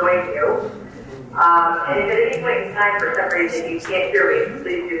to join you. And if at any point in time for some reason you can't hear me,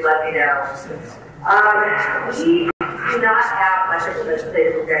 please do let me know. We do not have much of a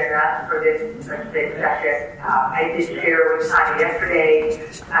legislative agenda for this legislative session. I did share with Tanya yesterday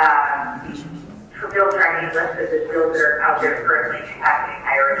for bill tracking list of the bills that are out there currently impacting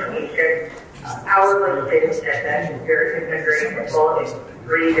higher education. Our legislative agenda is very simple. It's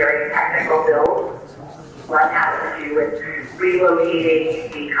 3 very technical bills. One has to do with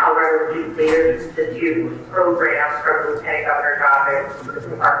relocating the Colorado Youth Leaders Institute program from the Lieutenant Governor's office to the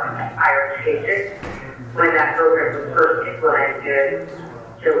Department of Higher Education. When that program was first implemented,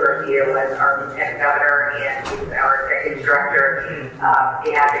 Joe Garcia was our Lieutenant Governor and he was our Executive Director.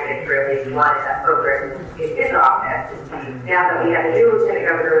 The advocates really wanted that program in his office. Now that we have a new Lieutenant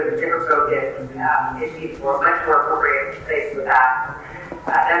Governor with a different focus, it seems much more appropriate to place with that.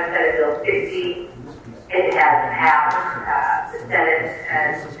 That's Senate Bill 60. It has passed the Senate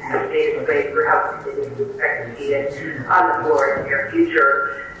and has made its way through House Committee. We expect to see it on the floor in the near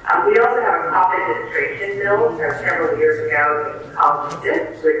future. We also have a cost administration bill from several years ago called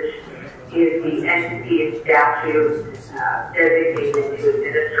CCHE, which is the entity and statute designated to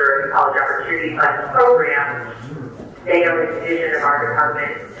administer the College Opportunity Fund program. They are a division of our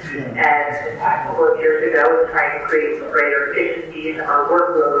department, and a couple of years ago, trying to create greater efficiencies of our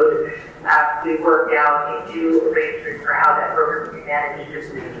workload. We worked out a new arrangement for how that program can be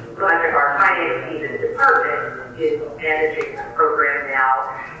managed. Much of our finance team in the department is managing the program now.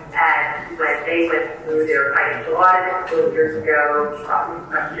 And when they went through their financial audit a couple of years ago, probably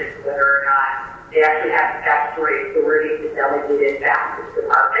questioned whether or not They actually have statutory authority to delegate it back to the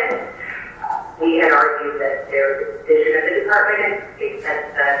department. We had argued that there was a position at the department and it makes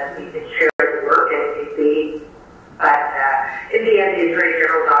sense that we could share the work and be. But in the end, the Attorney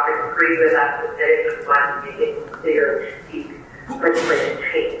General's office agreed with us that it was one to make it clear to seek legislative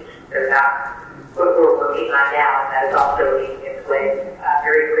change. So that's what we're working on now, and that is also making its way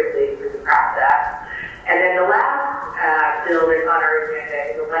very quickly through the process. And then the last bill that's on our agenda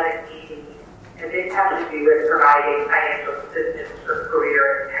is 1180, and this has to do with providing financial assistance for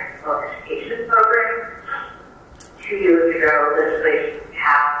career and technical education programs. 2 years ago, legislation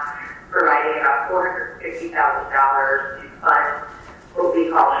passed providing about $450,000 to fund what we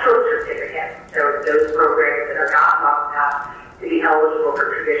call short certificates. So those programs that are not long enough to be eligible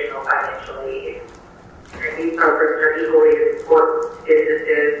for traditional financial aid. And these programs are equally as important to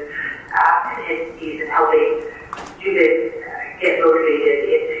businesses and entities in helping students get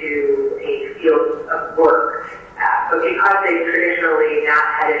motivated into a field of work. But because they've traditionally not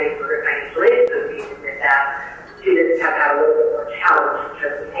had any sort of financial aid associated with them, students have had a little bit more challenge in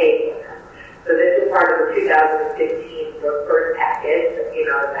terms of paying for them. So this is part of the 2015 first package that came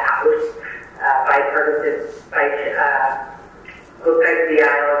out of the House, bipartisan, both sides of the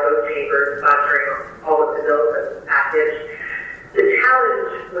aisle, both chambers sponsoring all of the bills in the package. The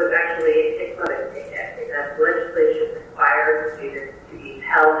challenge was actually implementing it, because legislation requires students to be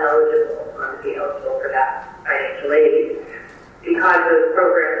Pell eligible or to be eligible for that financial aid. Because those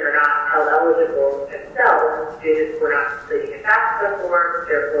programs are not Pell eligible themselves, students were not completing a FAFSA form,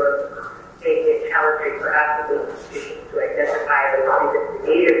 therefore making it challenging for us as institutions to identify the students in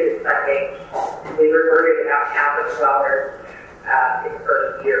need of this funding. And we reverted about $1,000 in the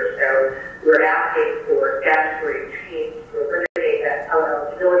first year. So we're asking for statutory change to eliminate that Pell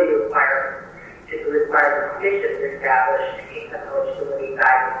eligibility requirement to require the commission to establish income eligibility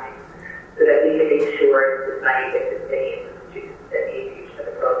guidelines so that we can make sure the money gets paid to the students that need use of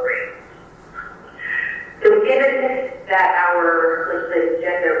the program. So given that our legislative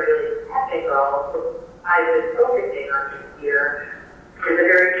agenda really is technical, what I've been focusing on this year is a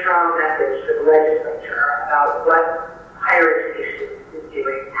very strong message to the legislature about what higher education is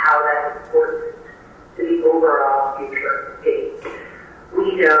doing, how that's important to the overall future of the state.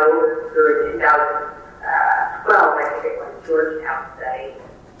 We know through 2012, I think it was Georgetown study,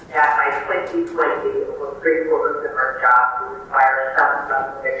 that by 2020, almost 3/4 of our jobs will require some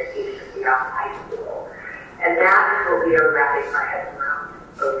level of education beyond high school. And that's what we are wrapping our heads around,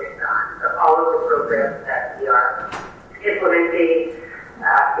 focused on. So all of the programs that we are implementing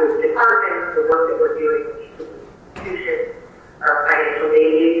through the departments, the work that we're doing with each institution, our financial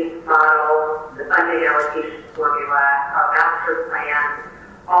aid model, the funding allocation formula, our master plan,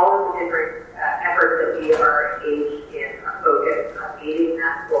 all of the different efforts that we are engaged in are focused on meeting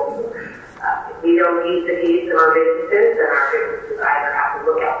that goal. If we don't meet the needs of our businesses, then our businesses either have to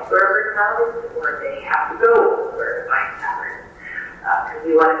look elsewhere for talent or they have to go elsewhere to find talent. Because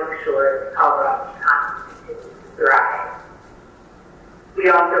we want to make sure that Colorado's economy continues to thrive. We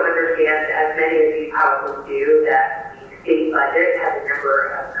also understand, as many of you probably do, that the state budget has a number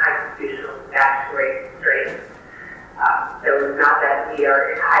of constitutional and statutory constraints. So it's not that we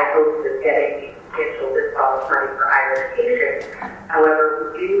are in high hopes of getting substantial windfall of money for higher education.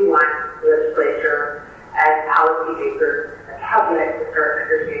 However, we do want the legislature as policymakers and cabinet to start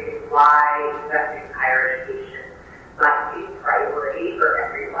understanding why investing in higher education must be a priority for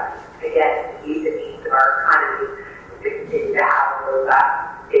everyone. Again, to meet the needs of our economy and to continue to have a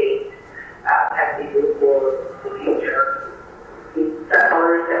robust state as we move forward in the future. The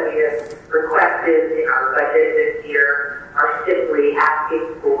dollars that we have requested in our budget this year are simply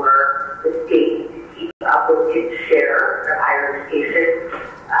asking for the state to keep up with its share of higher education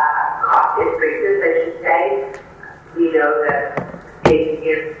cost increases, I should say. We know that states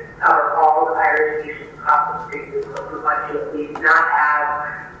can't cover all the higher education cost increases, but we want to at least not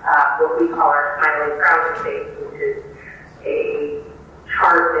have what we call our smiling crown state, which is a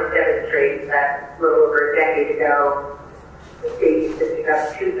chart that demonstrates that a little over a decade ago, the state used to pick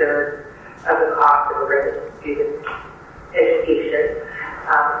up 2/3 of the cost of a resident student's education.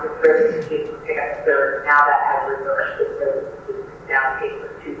 The resident students pick up 1/3. Now that has reversed. The resident students now pay for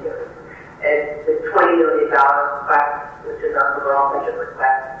 2/3. And the $20 million request, which is our overall budget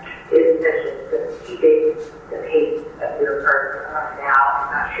request, is essentially just keeping the pace that we're currently on now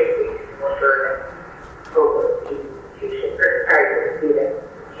and not shifting more burden over the institution, or sorry, the students.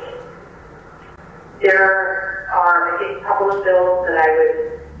 There are, I think, a couple of bills that I would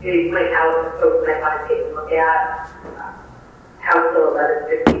maybe point out that folks might want to take a look at. House Bill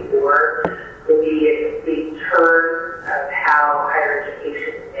 1154 would be a complete turn of how higher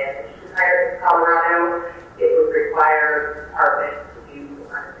education is managed in Colorado.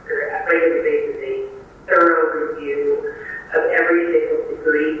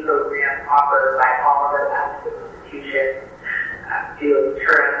 offered by all of the institutions, do a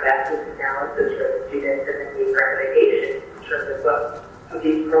return on investment analysis for the students, and then make recommendations in terms of what of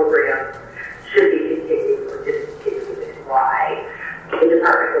these programs should be continued or discontinued and why. The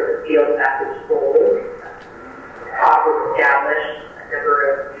department has a field message goal, often established a number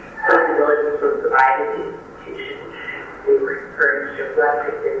of flexibilities were provided to institutions. We were encouraged to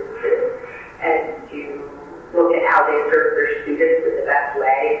reflect businesses and to look at how they serve their students in the best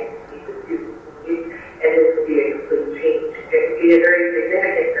way, meet the students' needs, and this would be a complete change. It would be a very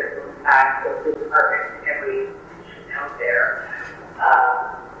significant ripple impact of the department and every institution out there.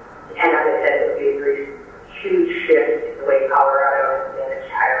 And as I said, it would be a very huge shift in the way Colorado has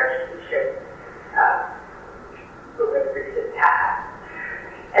managed higher education over the recent past.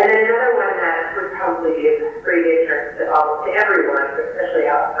 And then another one that would probably be of great interest to everyone, but especially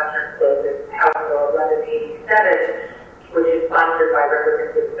out in Western Slope, is House Bill 1187, which is sponsored by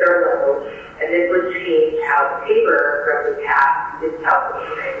Representative Thurlow, and it would change how paper from the past is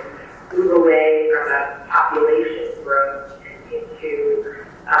calculated, move away from a population growth and into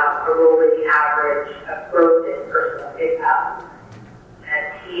a rolling average of growth in personal income. And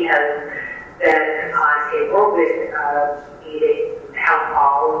he has been on a whirlwind of meetings, town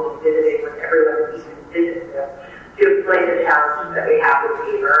halls, and visiting with everyone he's visited with to explain the challenges that we have with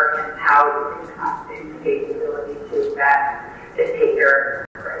paper and how we can take the ability to invest and take care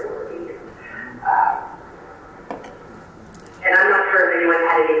of priorities. And I'm not sure if anyone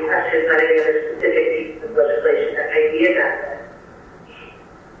had any questions on any other specific pieces of legislation that may be amended.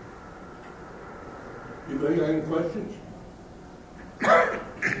 Anybody got any questions?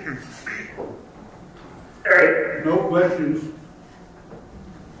 Sorry? No questions.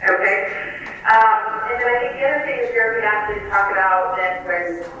 Okay. And then I think the other thing that Jeremy asked me to talk about then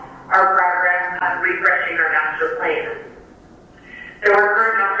was our progress on refreshing our master plan. So our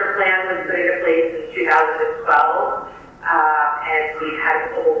current master plan was put into place in 2012, and we've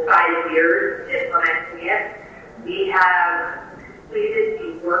had over 5 years implementing it. We have completed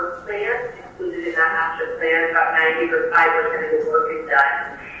the work plan included in that master plan. About 95% of the work is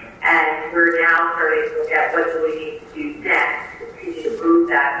done. And we're now starting to look at what do we need to do next to continue to move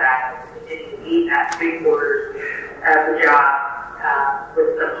that back and continue to meet that 3/4 of the job with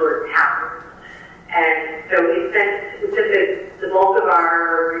some sort of talent. And so we spent the bulk of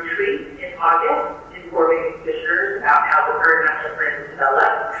our retreat in August informing commissioners about how the current master plan is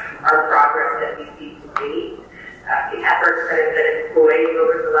developed, our progress that we see to date, the efforts that have been employed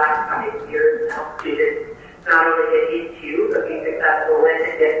over the last 5 years to help students not only get into, but be successful in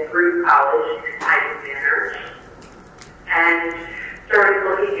and get through college in a timely manner. And started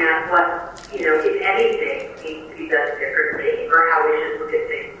looking at what, if anything, needs to be done differently or how we should look at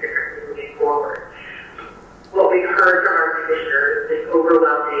things differently moving forward. What we've heard from our commissioners is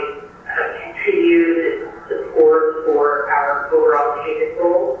overwhelming continued support for our overall attainment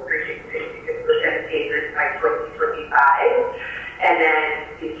goals, reaching 66% attainment by 2025, and then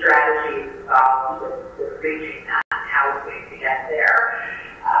the strategies involved with reaching that and how we're going to get there.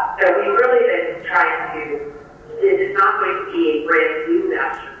 So we've really been trying to, it is not going to be a brand new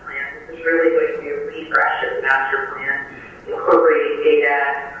master plan. This is really going to be a refresh of the master plan, incorporating data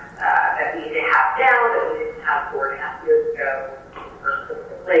that we need to have now that we didn't have 4.5 years ago first put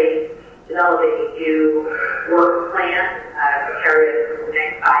in place, developing a new work plan to carry us through the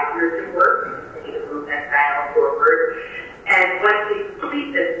next 5 years of work and continue to move that dial forward. And once we complete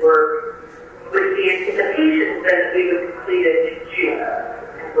this work, with the anticipation that we would complete it in June,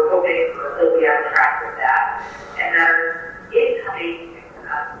 and we're hoping we'll be on track with that, and that our incoming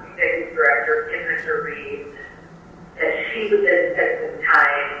executive director, Kim Reed, that she would then spend some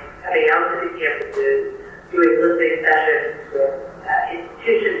time coming out to the campuses, doing listening sessions with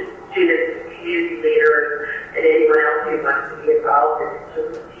institutions, students, community leaders, and anyone else who wants to be involved, and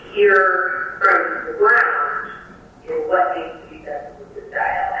to hear from the ground what needs to be done with this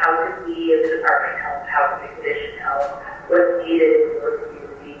dial. How can we as a department help? How can the commission help? What's needed in your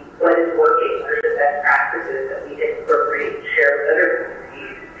community? What is working? What are the best practices that we can incorporate and share with other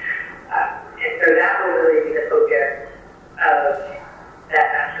communities? And so that will really be the focus of that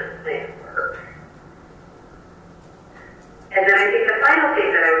master plan work. And then I think the final thing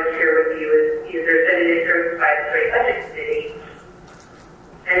that I would share with you is there's been an interest by the Joint Budget Committee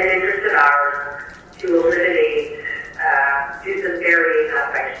and an interest of ours to eliminate, do some varying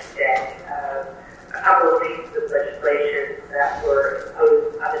up, I should say, a couple of pieces of legislation that were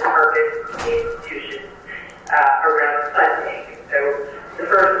imposed on the departments and institutions around funding. So the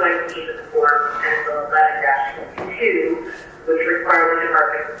first one came in the form of Senate 11-22, which required the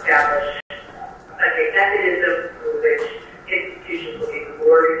department to establish a funding mechanism through which institutions will be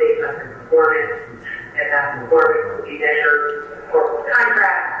rewarded based on their performance, and that performance will be measured in the form of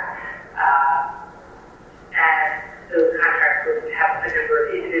contracts. And those contracts will have a number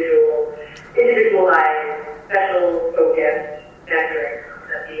of individualized, special focused metrics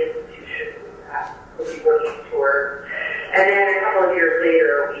that the institution will be working toward. And then a couple of years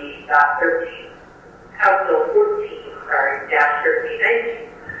later, we got House Bill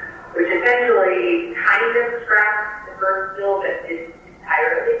 13-1319, which essentially kind of scrapped the first bill, but didn't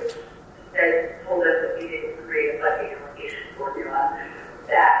entirely. Instead, told us that we needed to create a funding allocation formula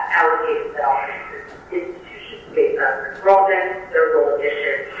that allocated dollars to institutions based on their enrollment, their role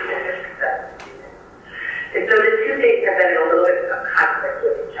addition, and their success of students. And so the two things have been in a little bit of conflict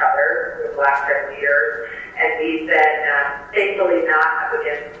with each other for the last several years, and we've been thankfully not up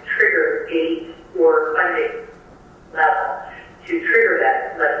against trigger date or funding level to trigger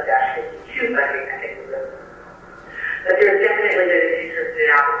that -52 funding, I think was really. But there's definitely been an interest and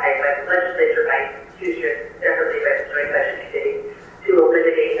appetite by the legislature, by institutions, definitely by the Joint Budget Committee, to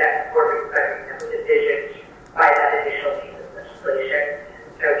eliminate that performance funding that was envisioned by that initial piece of legislation.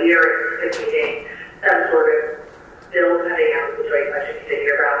 So we are anticipating some sort of bill coming out of the Joint Budget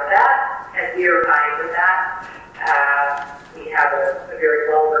Committee around that, and we are fine with that. We have a very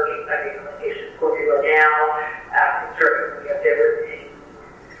well-working funding allocation formula now. Certainly, if there was any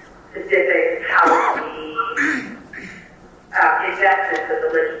specific policy investments that the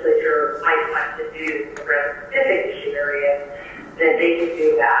legislature might want to do around specific issue areas, then they can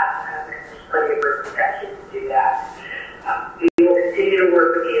do that. There's plenty of room for statute to do that. We will continue to work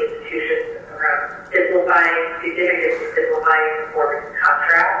with the institutions around significantly simplifying performance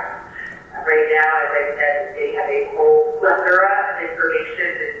contracts. Right now, as I said, they have a whole plethora of information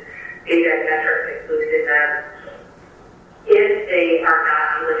and data and metrics included in them. If they are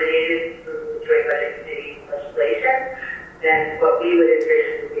not eliminated through the Joint Budget Committee legislation, then what we would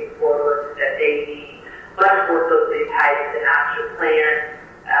envision moving forward is that they be much more closely tied to the master plan,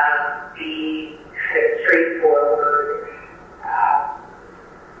 be kind of straightforward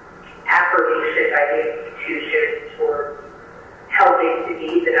affirmation by the institution toward helping to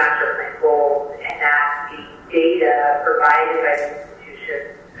meet the master plan goals, and that the data provided by the institution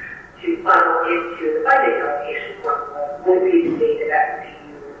to funnel into the funding allocation formula would be the data that would be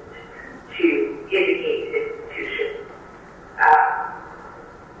used to indicate to institutions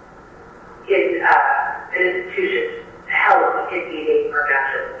an institution's health in meeting our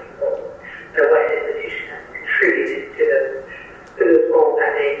master plan goals. So what institution has contributed to those goals on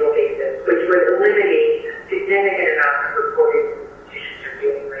an annual basis, which would eliminate a significant amount of reporting institutions are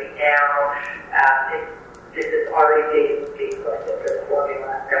doing right now. This is already being collected for the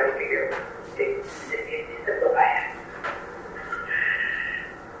formula, so we figure to simplify it.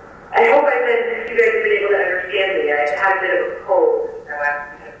 I hope you guys have been able to understand me. I had a bit of a cold, so I'm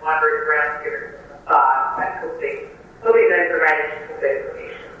kind of wandering around here with some thoughts. I'm hoping that I provided some good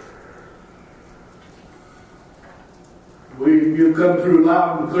information. You've come through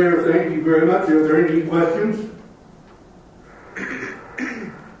loud and clear. Thank you very much. Are there any questions?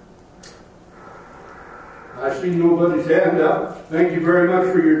 I see nobody's hand up. Thank you very much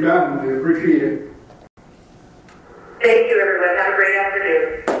for your time. We appreciate it. Thank you, everyone. Have a great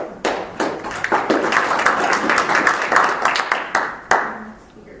afternoon.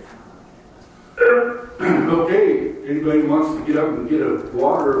 Okay. Anybody wants to get up and get a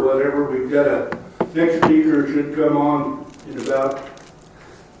water or whatever, we've got a next speaker should come on in about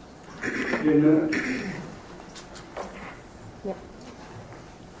 10 minutes. Yep.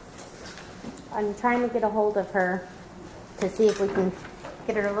 I'm trying to get a hold of her to see if we can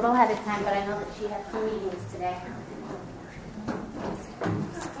get her a little ahead of time, but I know that she has some meetings today.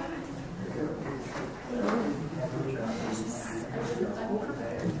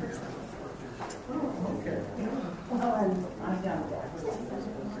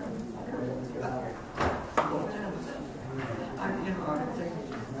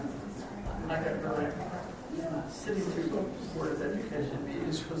 Sitting through the Board of Education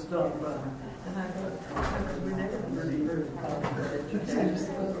meetings was done, but we never really heard about education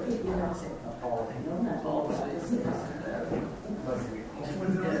policies.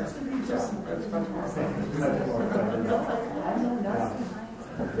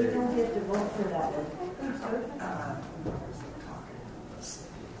 We don't get to vote for that one.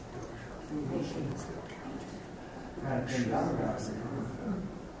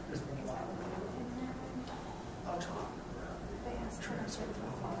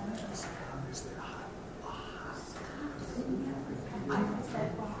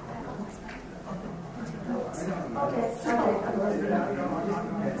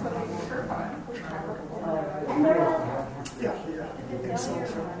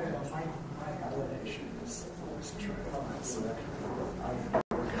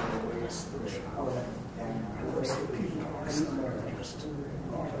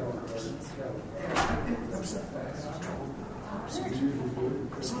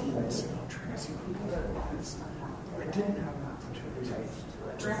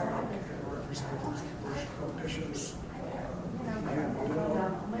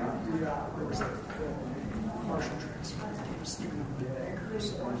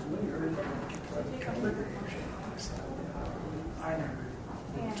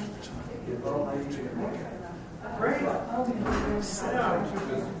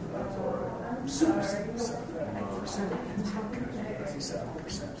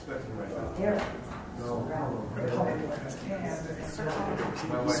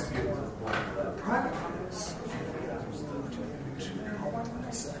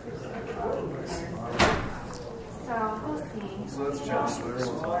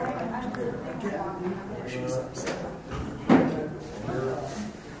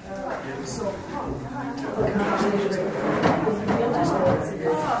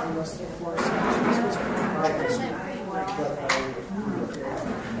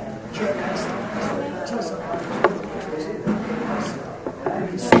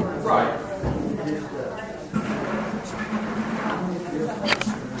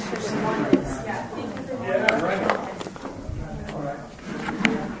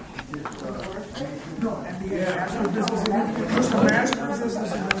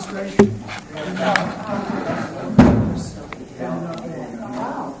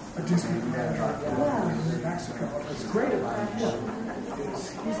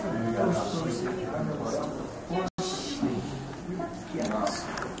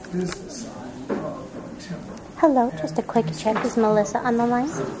 Hello, just a quick check. Is Melissa on the line?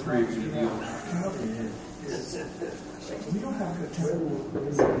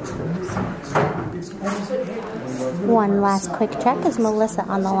 One last quick check. Is Melissa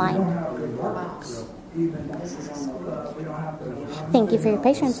on the line? Thank you for your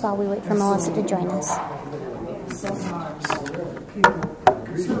patience while we wait for Melissa to join us.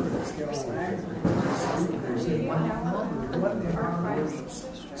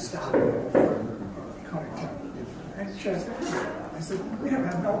 I said, we have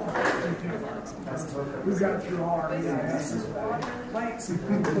had no problems. We've got through all our EISs, lights, and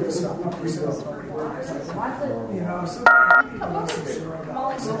stuff up for sale. You know, so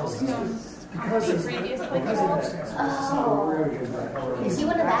because of She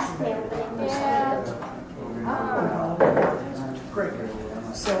would have asked me. Great.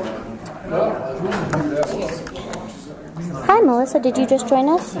 So, Hi, Melissa. Did you just join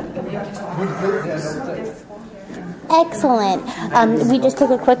us? Excellent. We just took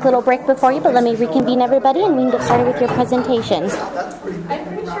a quick little break before you, but let me reconvene everybody and we can get started with your presentation. I'm pretty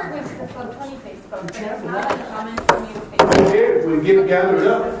sure it was about 20 Facebook. It's not a comment from you. Okay, we get gathered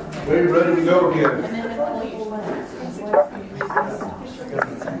up. We're ready to go again. And then the whole I think we're ready for the meeting.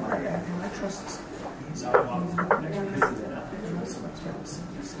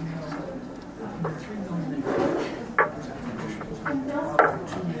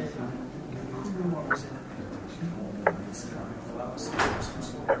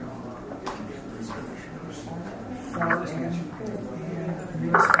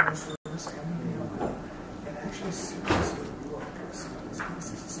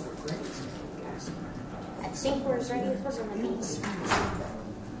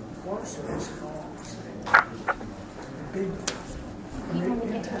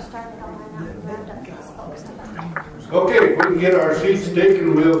 Okay, if we can get our seats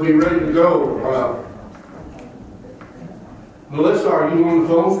taken, we'll be ready to go. Melissa, are you on the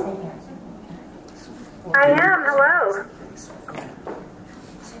phone? I am. Hello.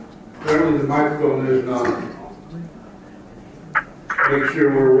 Apparently the microphone isn't on. Make sure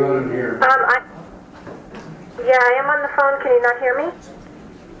we're running here. Yeah, I am on the phone. Can you not hear me?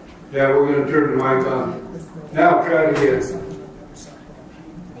 Yeah, we're going to turn the mic on. Now try it again.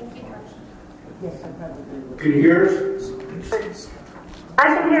 Can you hear us? I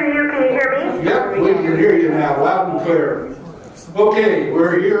can hear you. Can you hear me? Yep, we can hear you now, loud and clear. Okay,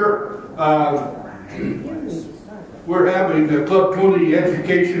 we're here. We're having the Club 20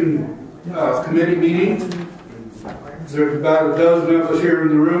 Education Committee meeting. There's about a dozen of us here in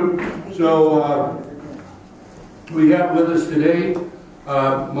the room. So we have with us today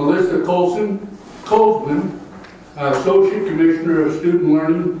Melissa Colsman, Associate Commissioner of Student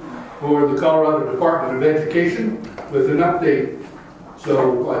Learning for the Colorado Department of Education, with an update.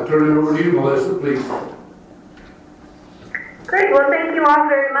 So I turn it over to you, Melissa, please. Great. Well, thank you all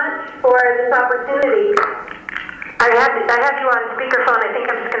very much for this opportunity. I have you on speakerphone. I think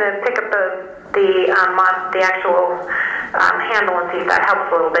I'm just going going to pick up the actual handle and see if that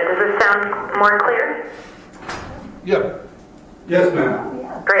helps a little bit. Does this sound more clear? Yep. Yes,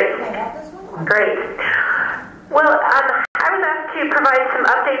 ma'am. Great. Great. Well, I was asked to provide some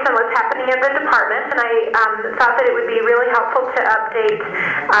updates on what's happening in the department, and I thought that it would be really helpful to update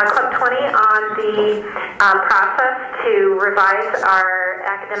Club 20 on the process to revise our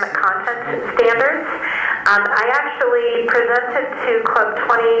academic content standards. I actually presented to Club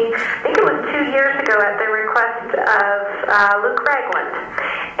 20, I think it was 2 years ago at the request of Luke Ragland,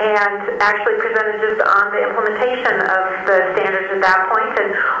 and actually presented just on the implementation of the standards at that point.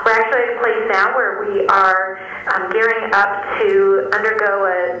 And we're actually at a place now where we are gearing up to undergo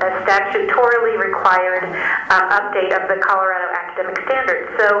a statutorily required update of the Colorado academic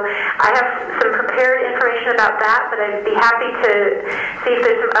standards. So I have some prepared information about that, but I'd be happy to see if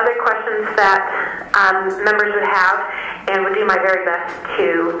there's some other questions that members would have, and would do my very best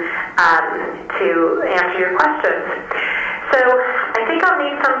to answer your questions. So I think I'll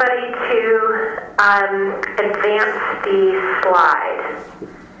need somebody to advance the slide.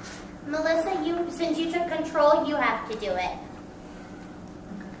 Melissa, since you took control, you have to do it.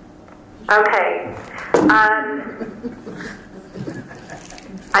 Okay.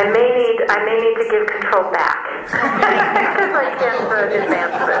 I may need to give control back because I can't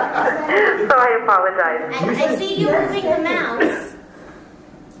advance it. So I apologize. I see you moving the mouse.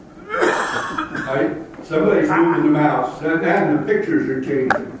 Somebody's moving the mouse, and the pictures are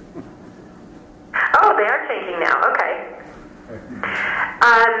changing. Oh, they are changing now. Okay.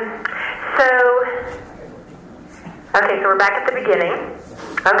 So we're back at the beginning.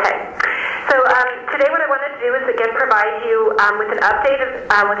 Okay. So today what I wanted to do is again provide you with an update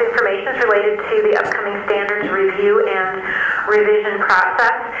with information related to the upcoming standards review and revision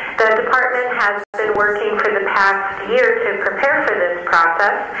process. The department has been working for the past year to prepare for this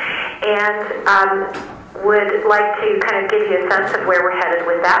process, and would like to kind of give you a sense of where we're headed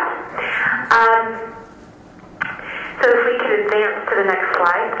with that. So if we could advance to the next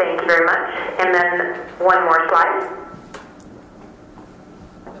slide, thank you very much, and then one more slide.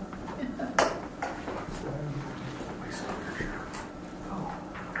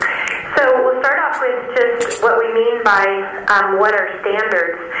 So we'll start off with just what we mean by what are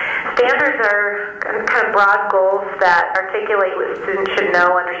standards. Standards are kind of broad goals that articulate what students should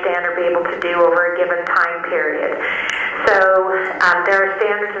know, understand, or be able to do over a given time period. So there are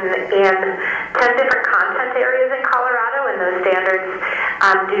standards in 10 different content areas in Colorado, and those standards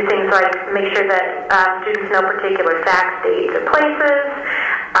do things like make sure that students know particular facts, dates, or places,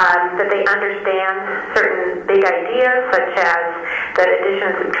 that they understand certain big ideas, such as that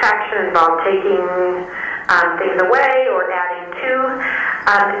addition and subtraction involve taking things away or adding to,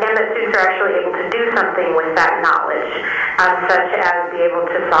 and that students are actually able to do something with that knowledge, such as be able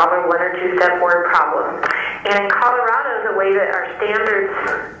to solve a 1- or 2-step word problem. And in Colorado, the way that our standards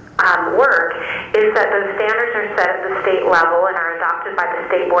work is that those standards are set at the state level and are adopted by the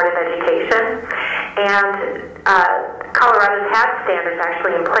State Board of Education. And Colorado's had standards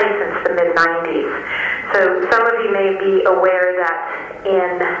actually in place since the mid-90s. So some of you may be aware that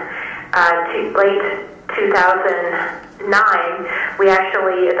in late 2009, we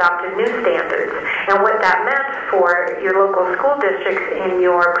actually adopted new standards. And what that meant for your local school districts in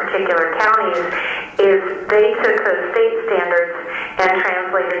your particular counties is they took those state standards and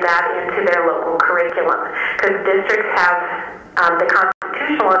translated that into their local curriculum. Because districts have the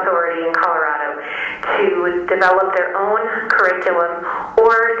constitutional authority in Colorado to develop their own curriculum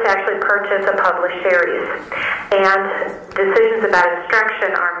or to actually purchase a published series. And decisions about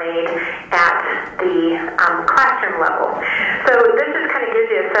instruction are made at the classroom level. So this just kind of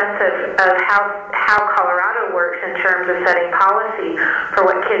gives you a sense of how Colorado works in terms of setting policy for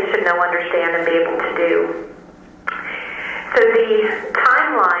what kids should know, understand, and be able to do. So the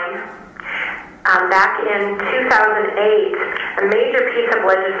timeline, back in 2008, a major piece of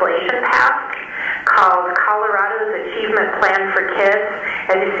legislation passed called Colorado's Achievement Plan for Kids.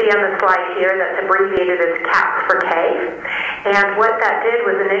 As you see on the slide here, that's abbreviated as CAP for K. And what that did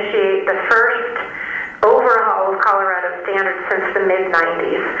was initiate the first overhaul of Colorado standards since the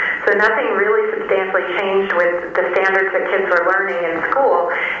mid-90s. So nothing really substantially changed with the standards that kids were learning in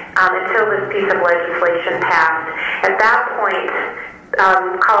school until this piece of legislation passed. At that point,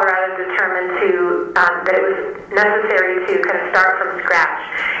 Colorado determined that it was necessary to kind of start from scratch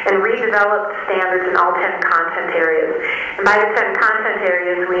and redevelop standards in all 10 content areas. And by the 10 content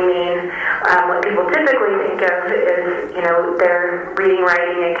areas, we mean what people typically think of is, their reading,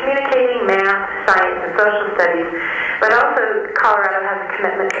 writing, and communicating, math, science, and social studies. But also, Colorado has a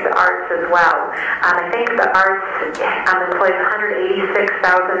commitment to the arts as well. I think the arts employs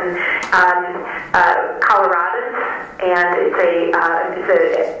 186,000 Coloradans, and it's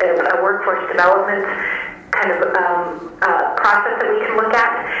a workforce development kind of process that we can look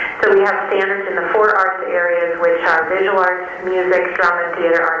at. So we have standards in the 4 arts areas, which are visual arts, music, drama,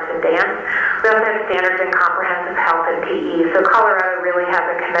 theater, arts, and dance. We also have standards in comprehensive health and PE. So Colorado really has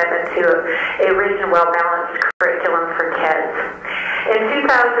a commitment to a rich and well-balanced curriculum for kids. In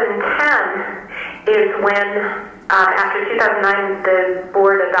 2010 is when, after 2009, the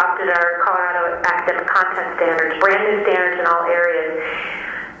board adopted our Colorado academic content standards, brand new standards in all areas.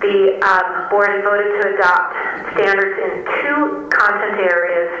 The board voted to adopt standards in 2 content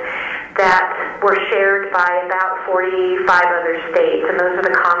areas that were shared by about 45 other states, and those are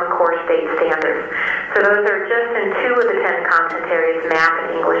the Common Core state standards. So those are just in 2 of the 10 content areas, math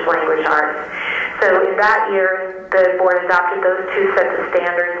and English language arts. So in that year, the board adopted those 2 sets of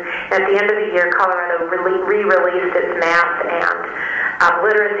standards, and at the end of the year, Colorado re-released its math and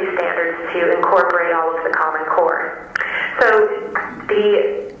literacy standards to incorporate all of the Common Core. So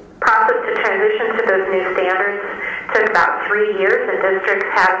the process to transition to those new standards took about 3 years, and districts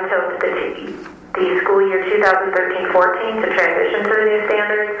had until the school year 2013-14 to transition to the new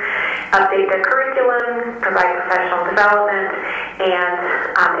standards, update their curriculum, provide professional development, and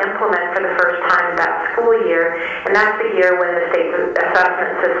implement for the first time that school year. And that's the year when the state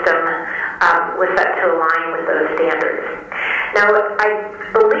assessment system was set to align with those standards. Now, I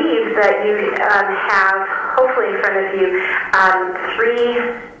believe that you have, hopefully in front of you,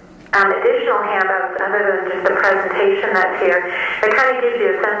 3 additional handouts other than just the presentation that's here. That kind of gives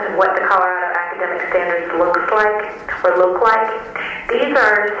you a sense of what the Colorado academic standards look like. These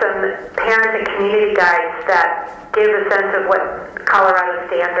are some parent and community guides that give a sense of what Colorado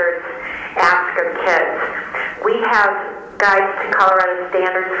standards ask of kids. We have guides to Colorado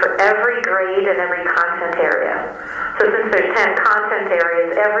standards for every grade and every content area. So since there's 10 content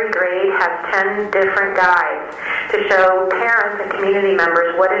areas, every grade has 10 different guides to show parents and community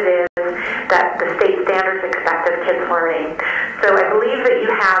members what it is that the state standards expect of kids learning. So I believe that you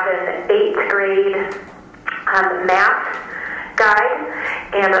have an 8th grade math guide,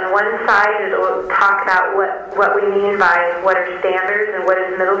 and on one side it will talk about what we mean by what are standards and what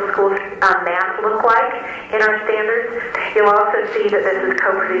does middle school math look like in our standards. You'll also see that this is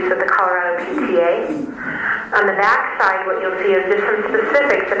co-produced with the Colorado PTA. On the back side, what you'll see is just some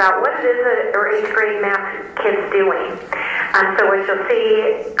specifics about what it is that our 8th grade math kids doing. So what you'll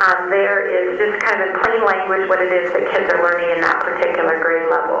see there is just kind of in plain language what it is that kids are learning in that particular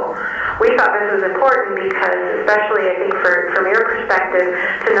grade level. We thought this was important because, especially I think from your perspective,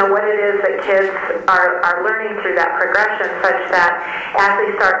 to know what it is that kids are learning through that progression, such that as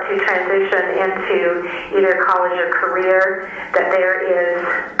they start to transition into either college or career, that there is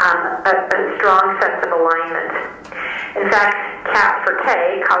a strong sense of alignment. In fact, CAP for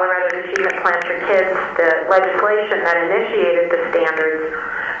K, Colorado's Achievement Plan for Kids, the legislation that initiated the standards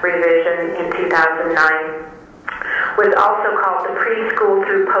revision in 2009, was also called the Preschool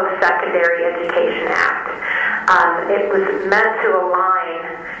through Post-Secondary Education Act. It was meant to align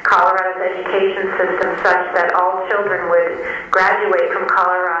Colorado's education system such that all children would graduate from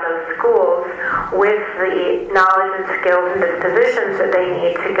Colorado schools with the knowledge and skills and dispositions that they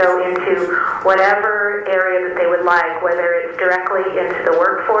need to go into whatever area that they would like, whether it's directly into the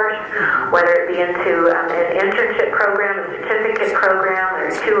workforce, whether it be into an internship program, a certificate program, or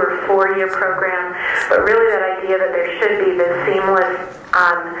a 2 or 4 year program, but really that idea that there should be this seamless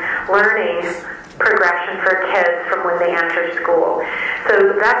learning progression for kids from when they enter school.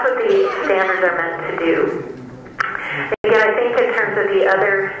 So that's what the standards are meant to do. Again, I think in terms of the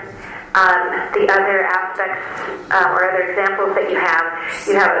other aspects or other examples that you have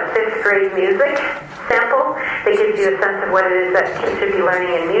a 5th grade music sample that gives you a sense of what it is that kids should be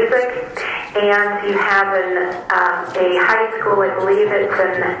learning in music, and you have a high school, I believe it's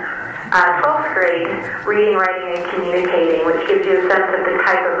in 12th grade, reading, writing, and communicating, which gives you a sense of the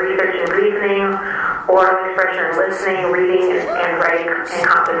type of research and reasoning, oral expression and listening, reading and writing, and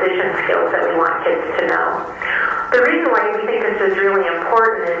composition skills that we want kids to know. The reason why we think this is really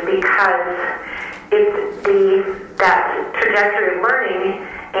important is because that trajectory of learning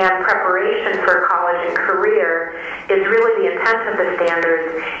and preparation for college and career is really the intent of the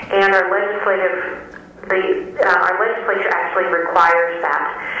standards, and our legislative our legislature actually requires that.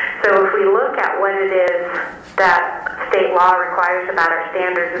 So if we look at what it is that state law requires about our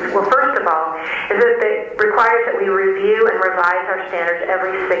standards, well, first of all, is that it requires that we review and revise our standards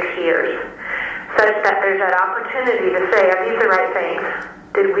every 6 years, such that there's that opportunity to say, are these the right things?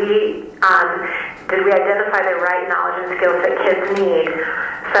 Did we identify the right knowledge and skills that kids need,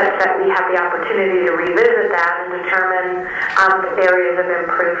 such that we have the opportunity to revisit that and determine areas of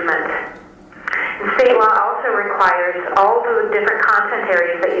improvement? And state law also requires all the different content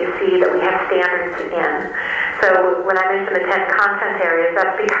areas that you see that we have standards in. So when I mentioned the 10 content areas,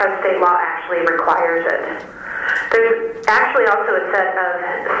 that's because state law actually requires it. There's actually also a set of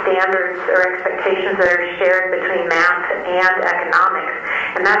standards or expectations that are shared between math and economics,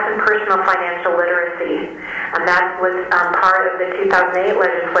 and that's in personal financial literacy. And that was part of the 2008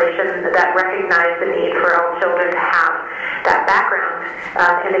 legislation that recognized the need for all children to have that background.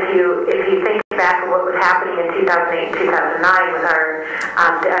 And if you think back to what was happening in 2008 and 2009 with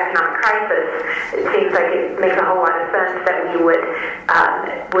the economic crisis, it seems like it makes a whole lot of sense that we would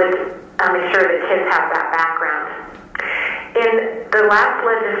make sure that kids have that background. In the last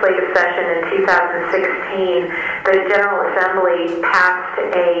legislative session in 2016, the General Assembly passed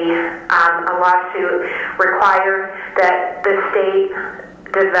a law to require that the state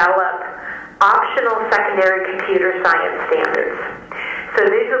develop optional secondary computer science standards. So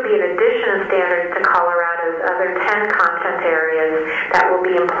these will be an addition of standards to Colorado's other 10 content areas that will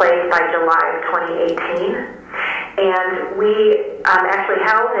be in place by July of 2018. And we actually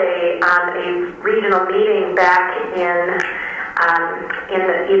held a regional meeting back in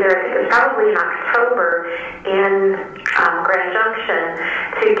either, I think it was probably in October, in Grand Junction,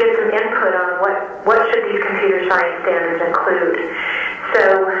 to get some input on what should these computer science standards include.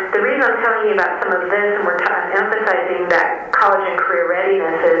 So the reason I'm telling you about some of this, and we're emphasizing that college and career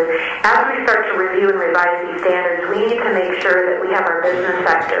readiness, is as we start to review and revise these standards, we need to make sure that we have our business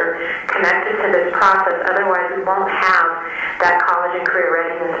sector connected to this process. Otherwise, we won't have that college and career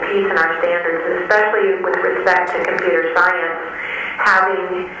readiness piece in our standards, especially with respect to computer science.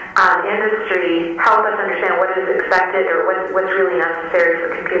 Having industry help us understand what is expected or what's really necessary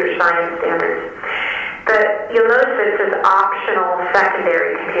for computer science standards. But you'll notice that it says optional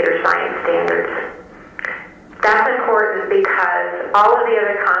secondary computer science standards. That's important because all of the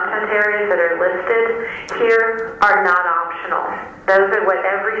other content areas that are listed here are not optional. Those are what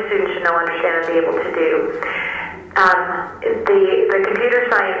every student should know, understand, and be able to do. The computer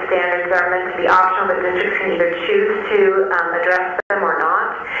science standards are meant to be optional, but districts can either choose to address them or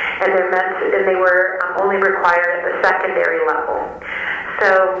not, and they were only required at the secondary level.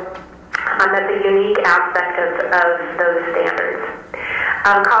 So that's a unique aspect of those standards.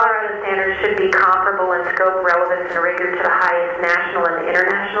 Colorado standards should be comparable in scope, relevance, and rigor to the highest national and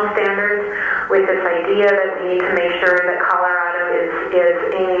international standards, with this idea that we need to make sure that Colorado is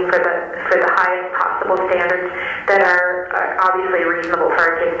aiming for the highest possible standards that are obviously reasonable for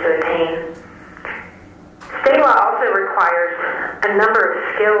our kids to attain. State law also requires a number of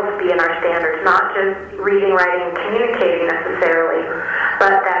skills be in our standards, not just reading, writing, and communicating necessarily,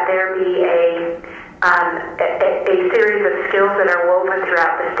 but that there be a series of skills that are woven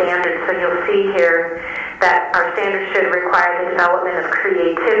throughout the standards. So you'll see here that our standards should require the development of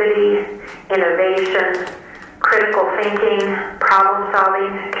creativity, innovation, critical thinking, problem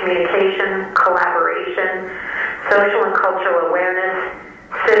solving, communication, collaboration, social and cultural awareness,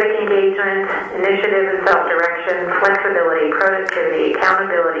 civic engagement, initiative and self-direction, flexibility, productivity,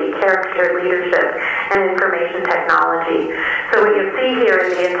 accountability, character, leadership, and information technology. So what you see here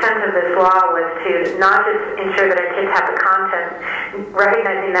is the intent of this law was to not just ensure that our kids have the content,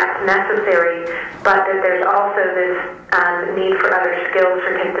 recognizing that's necessary, but that there's also this need for other skills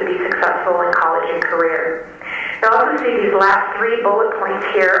for kids to be successful in college and career. You'll also see these last 3 bullet points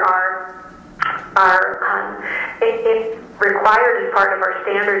here are required as part of our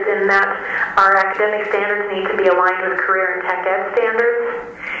standards, in that our academic standards need to be aligned with career and tech ed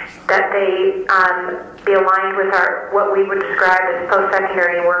standards, that they be aligned with what we would describe as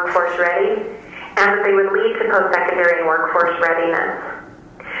post-secondary and workforce ready, and that they would lead to post-secondary and workforce readiness.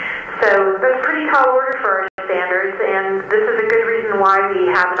 So that's a pretty tall order for our standards, and this is a good reason why we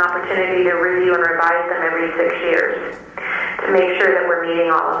have an opportunity to review and revise them every 6 years to make sure that we're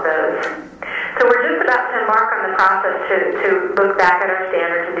meeting all of those. So we're just about to embark on the process to look back at our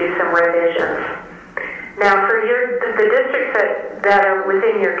standards and do some revisions. Now, for the districts that are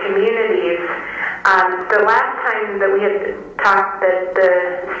within your communities, the last time that we had talked, that the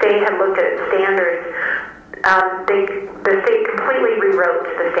state had looked at standards, the state completely rewrote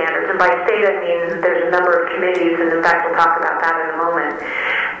the standards. And by state, I mean there's a number of committees, and in fact, we'll talk about that in a moment.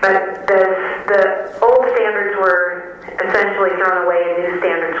 But the old standards were essentially thrown away and new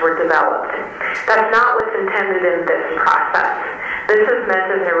standards were developed. That's not what's intended in this process. This is meant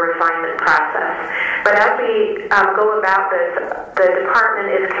as a refinement process. But as we go about this, the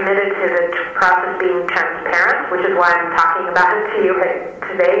department is committed to the process being transparent, which is why I'm talking about it to you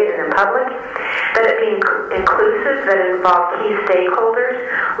today and in public, that it being inclusive, that it involves key stakeholders,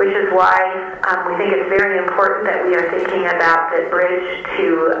 which is why we think it's very important that we are thinking about the bridge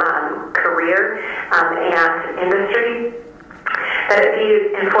to career and industry, that it be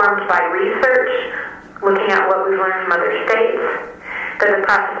informed by research, looking at what we've learned from other states, that the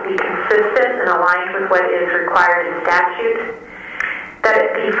process be consistent and aligned with what is required in statute, that it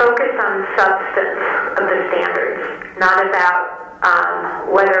be focused on substance of the standards, not about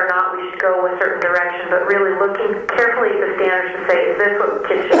whether or not we should go a certain direction, but really looking carefully at the standards to say, is this what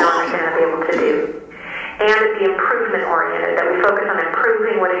kids should know and are going to be able to do? And it be improvement oriented, that we focus on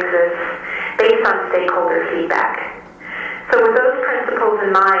improving what exists based on stakeholder feedback. So with those principles in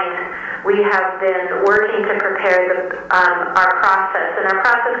mind, we have been working to prepare our process, and our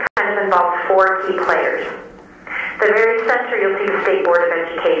process kind of involves 4 key players. The very center, you'll see the State Board of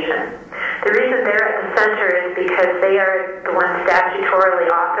Education. The reason they're at the center is because they are the ones statutorily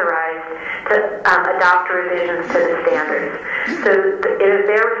authorized to adopt revisions to the standards. So it is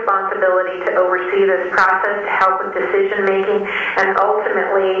their responsibility to oversee this process, to help with decision making, and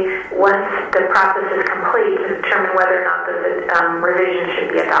ultimately, once the process is complete, to determine whether or not the revision should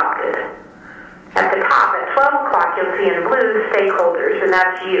be adopted. At the top, at 12 o'clock, you'll see in blue stakeholders, and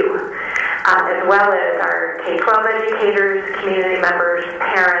that's you, as well as our K-12 educators, community members,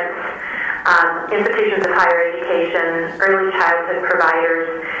 parents, institutions of higher education, early childhood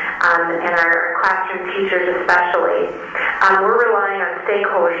providers, and our classroom teachers especially. We're relying on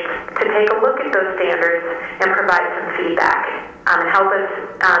stakeholders to take a look at those standards and provide some feedback. And help us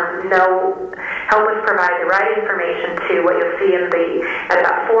provide the right information to what you'll see at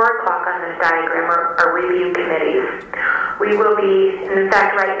about 4 o'clock on this diagram are review committees. We will be, and in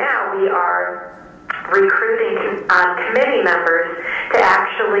fact right now we are recruiting committee members to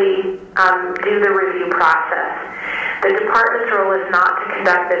actually do the review process. The department's role is not to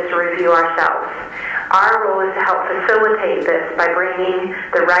conduct this review ourselves. Our role is to help facilitate this by bringing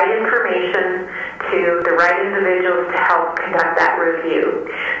the right information to the right individuals to help conduct that review.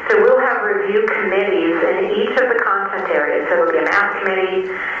 So we'll have review committees in each of the content areas. So it'll be a math committee,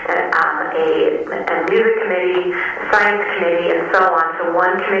 a music committee, a science committee, and so on. So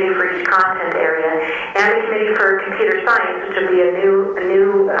one committee for each content area, and a committee for computer science, which will be a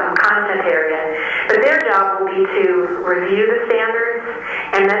new content area. But their job will be to review the standards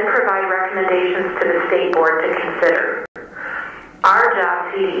and then provide recommendations to the State Board to consider. Our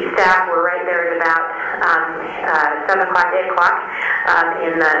job, CDE staff, we're right there at about 7 o'clock, 8 o'clock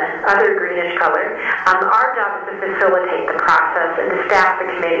in the other greenish color. Our job is to facilitate the process and to staff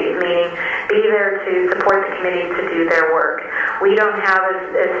the committees, meaning be there to support the committees to do their work. We don't have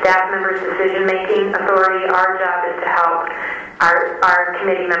as staff members decision-making authority. Our job is to help our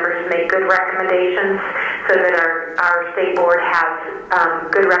committee members make good recommendations so that our State Board has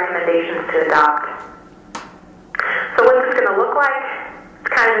good recommendations to adopt. So what's this going to look like? It's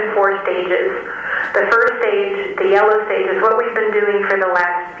kind of in 4 stages. The first stage, the yellow stage, is what we've been doing for the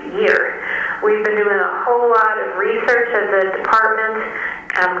last year. We've been doing a whole lot of research as a department,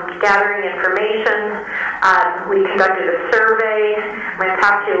 gathering information. We conducted a survey. I'm going to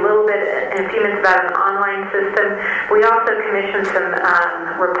talk to you a little bit in a few minutes about an online system. We also commissioned some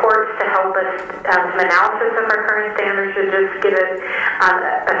reports to help us, some analysis of our current standards to just give it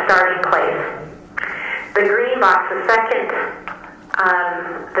a starting place. The green box, the second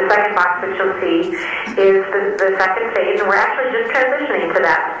box that you'll see is the second phase, and we're actually just transitioning to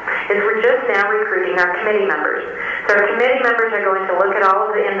that, is we're just now recruiting our committee members. So our committee members are going to look at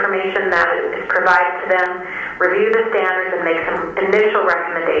all of the information that is provided to them, review the standards, and make some initial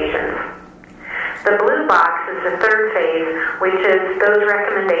recommendations. The blue box is the third phase, which is those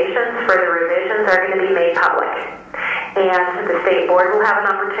recommendations for the revisions are going to be made public. And the State Board will have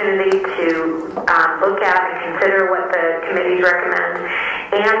an opportunity to look at and consider what the committees recommend.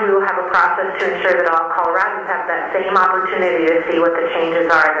 And we will have a process to ensure that all Coloradans have that same opportunity to see what the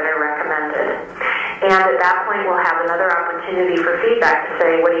changes are that are recommended. And at that point, we'll have another opportunity for feedback to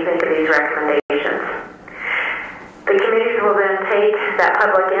say, what do you think of these recommendations? The committees will then take that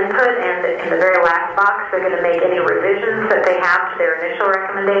public input, and in the very last box, they're going to make any revisions that they have to their initial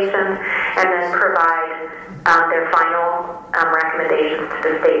recommendations, and then provide their final recommendations to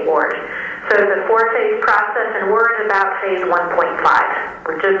the State Board. So it's a 4-phase process, and we're at about phase 1.5.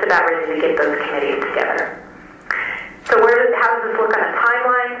 We're just about ready to get those committees together. So how does this look on a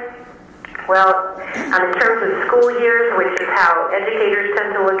timeline? Well, in terms of school years, which is how educators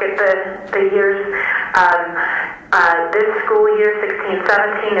tend to look at the years, this school year,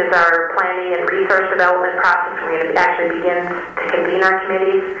 16-17, is our planning and resource development process. We're going to actually begin to convene our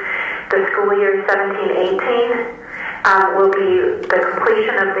committees. The school year 17-18 will be the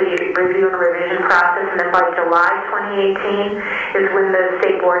completion of the review and revision process, and then by July 2018 is when the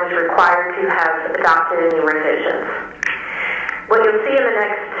state board is required to have adopted any revisions. What you'll see in the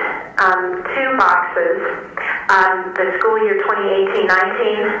next two boxes, the school year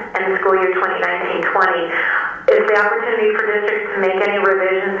 2018-19 and the school year 2019-20, is the opportunity for districts to make any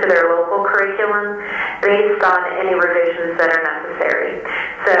revisions to their local curriculum based on any revisions that are necessary.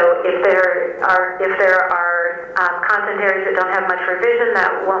 So if there are content areas that don't have much revision,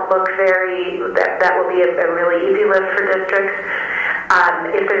 that won't look that will be a really easy lift for districts.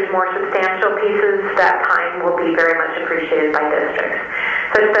 If there's more substantial pieces, that time will be very much appreciated by districts.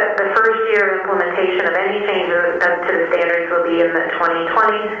 So the first year of implementation of any changes to the standards will be in the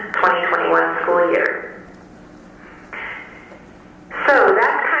 2020-2021 school year. So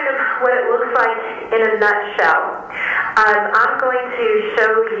that's kind of what it looks like in a nutshell. I'm going to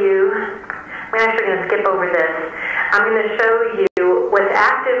show you, I'm actually going to skip over this. I'm going to show you what's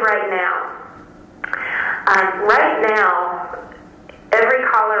active right now. Right now, every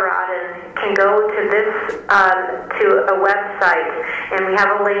Coloradan can go to to a website, and we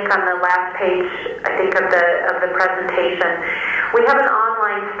have a link on the last page, I think, of the presentation. We have an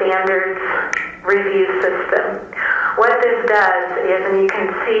online standards review system. What this does is, and you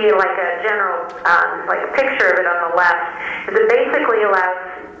can see like a general, like a picture of it on the left, is it basically allows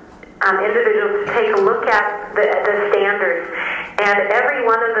individuals to take a look at the standards, and every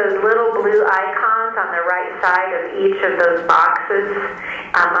one of those little blue icons on the right side of each of those boxes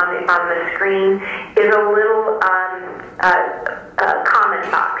on the screen is a little comment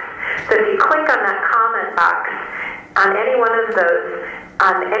box. So if you click on that comment box on any one of those,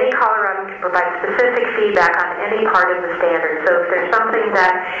 any Coloradan can provide specific feedback on any part of the standard. So if there's something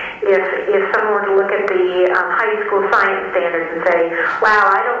that, if someone were to look at the high school science standards and say, wow,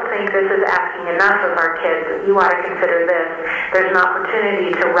 I don't think this is asking enough of our kids, you ought to consider this, there's an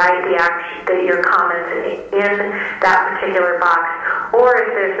opportunity to write your comments in that particular box. Or if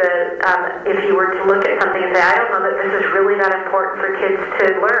there's if you were to look at something and say, I don't know that this is really that important for kids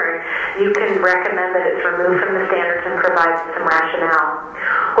to learn, you can recommend that it's removed from the standards and provide some rationale.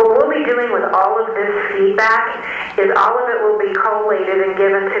 What we'll be doing with all of this feedback is all of it will be collated and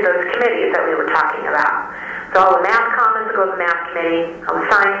given to those committees that we were talking about. So all the math comments go to the math committee, all the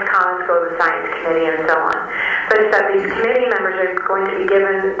science comments go to the science committee, and so on. Such that these committee members are going to be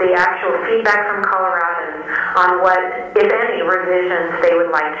given the actual feedback from Coloradans on what, if any, revisions they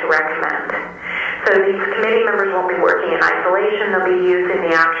would like to recommend. So these committee members won't be working in isolation, they'll be using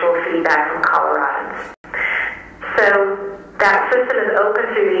the actual feedback from Coloradans. So that system is open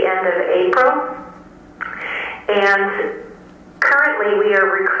through the end of April, and currently we are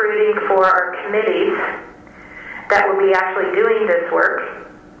recruiting for our committees that will be actually doing this work,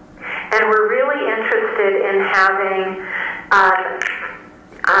 and we're really interested in having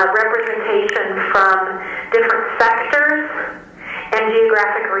representation from different sectors and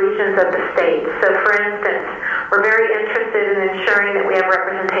geographic regions of the state. So for instance, we're very interested in ensuring that we have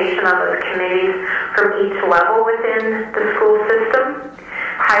representation on those committees from each level within the school system: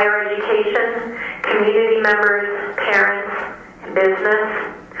 higher education, community members, parents, and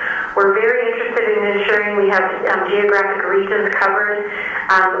business. We're very interested in ensuring we have geographic regions covered.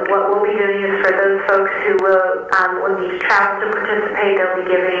 What we'll be doing is for those folks who will need to travel to participate, they'll be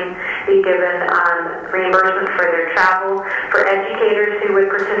given reimbursement for their travel. For educators who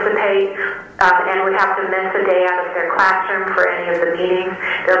would participate and would have to miss a day out of their classroom for any of the meetings,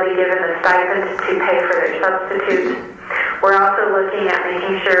 they'll be given a stipend to pay for their substitutes. We're also looking at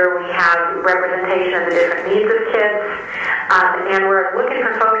making sure we have representation of the different needs of kids, and we're looking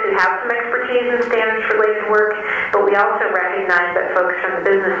for folks who have some expertise in standards-related work, but we also recognize that folks from the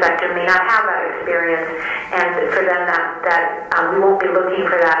business sector may not have that experience, and for them we won't be looking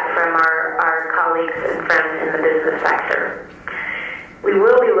for that from our colleagues and friends in the business sector. We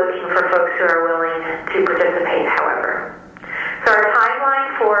will be looking for folks who are willing to participate, however. So our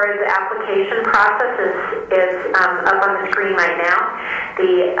timeline for the application process is up on the screen right now.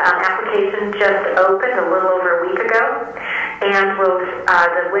 The application just opened a little over a week ago, and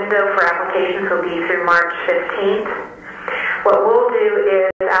the window for applications will be through March 15th. What we'll do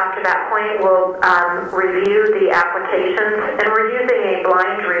is, after that point, we'll review the applications, and we're using a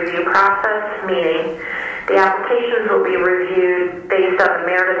blind review process, meaning the applications will be reviewed based on the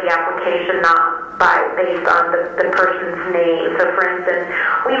merit of the application, not based on the person's name. So for instance,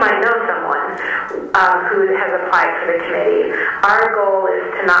 we might know someone who has applied for the committee. Our goal is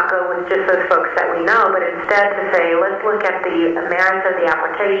to not go with just those folks that we know, but instead to say, let's look at the merits of the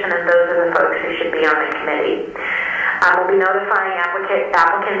application, and those are the folks who should be on the committee. We'll be notifying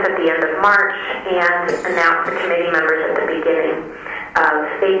applicants at the end of March and announce the committee members at the beginning of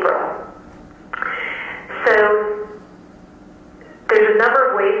April. So there's a number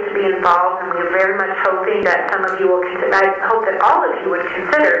of ways to be involved, and we're very much hoping that some of you will consider, I hope that all of you would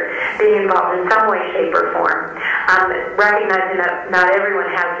consider being involved in some way, shape, or form, recognizing that not everyone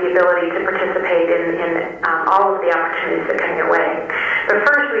has the ability to participate in all of the opportunities that come your way. But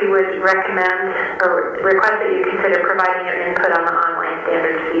first, we would recommend or request that you consider providing your input on the online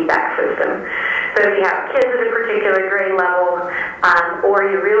standards feedback system. So if you have kids at a particular grade level, or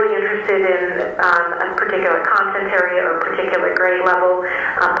you're really interested in a particular content area or particular grade level,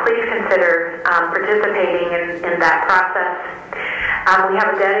 please consider participating in that process. We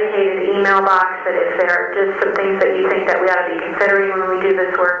have a dedicated email box that if there are just some things that you think that we ought to be considering when we do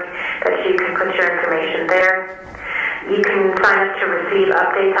this work, that you can put your information there. You can sign up to receive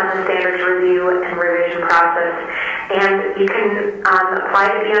updates on the standards review and revision process, and you can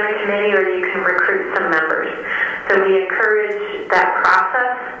apply to be on a committee, or you can recruit some members. So we encourage that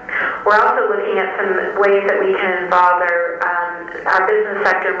process. We're also looking at some ways that we can involve our business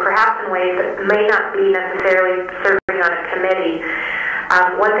sector, perhaps in ways that may not be necessarily serving on a committee.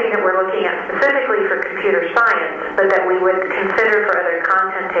 One thing that we're looking at specifically for computer science, but that we would consider for other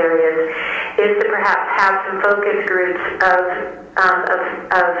content areas, is to perhaps have some focus groups of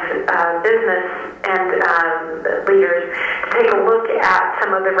business and leaders to take a look at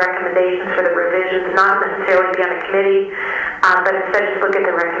some of the recommendations for the revisions, not necessarily be on a committee, but instead just look at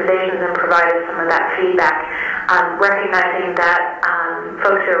the recommendations and provide us some of that feedback, recognizing that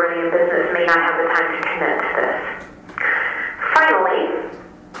folks who are running a business may not have the time to commit to this. Finally,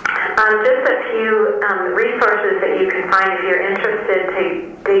 just a few resources that you can find if you're interested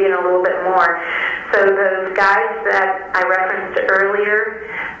to dig in a little bit more. So those guides that I referenced earlier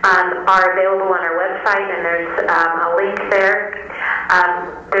are available on our website, and there's a link there.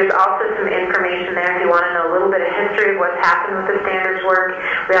 There's also some information there if you want to know a little bit of history of what's happened with the standards work.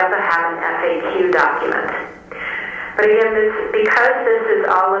 We also have an FAQ document. But again, because this is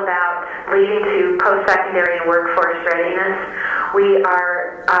all about leading to post-secondary and workforce readiness, we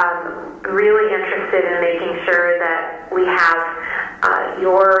are really interested in making sure that we have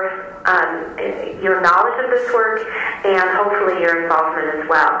your knowledge of this work and hopefully your involvement as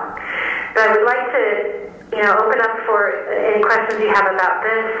well. But I would like to open up for any questions you have about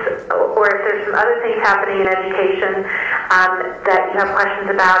this, or if there's some other things happening in education that you have questions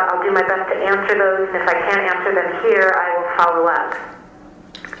about. I'll do my best to answer those, and if I can't answer them here, I will follow up.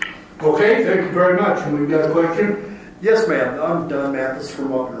 Okay, thank you very much. And we've got a question? Yes, ma'am. I'm Don Mathis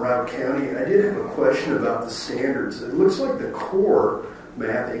from up in Routt County. I did have a question about the standards. It looks like the core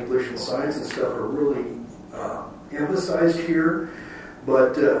math, English, and science and stuff are really emphasized here,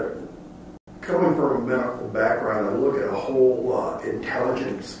 but coming from a medical background, I look at a whole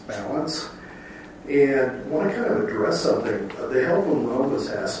intelligence balance and want to kind of address something, the health and wellness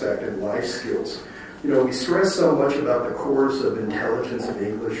aspect and life skills. We stress so much about the cores of intelligence in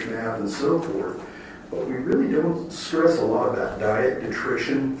English, math, and so forth, but we really don't stress a lot about diet,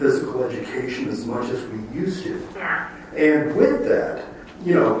 nutrition, physical education as much as we used to. Yeah. And with that,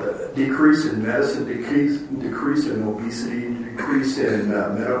 the decrease in medicine, decrease in obesity, decrease in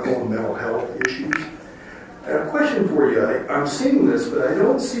medical and mental health issues. And a question for you, I'm seeing this, but I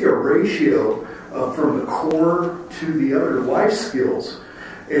don't see a ratio from the core to the other life skills.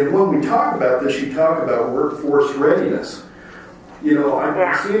 And when we talk about this, you talk about workforce readiness.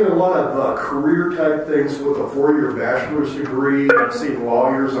 I'm seeing a lot of career type things with a 4-year bachelor's degree. I'm seeing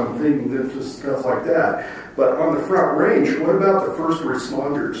lawyers, I'm thinking just stuff like that. But on the front range, what about the first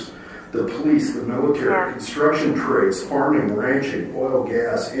responders, the police, the military, construction trades, farming, ranching, oil,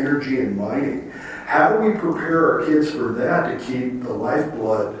 gas, energy, and mining? How do we prepare our kids for that to keep the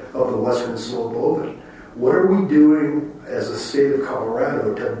lifeblood of the Western Slope open? What are we doing as a state of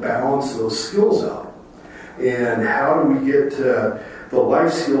Colorado to balance those skills out? And how do we get the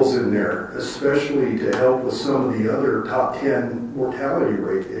life skills in there, especially to help with some of the other top 10 mortality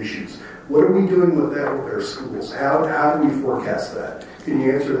rate issues? What are we doing with that with our schools? How do we forecast that? Can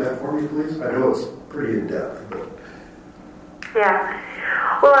you answer that for me, please? I know it's pretty in-depth. But. Yeah.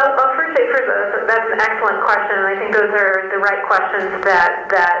 Well, I'll first say that's an excellent question, and I think those are the right questions that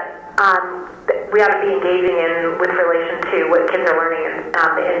we ought to be engaging in with relation to what kids are learning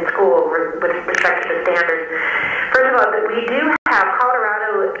in school with respect to the standards. First of all, we do have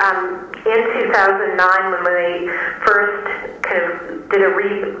Colorado in 2009 when they first kind of did a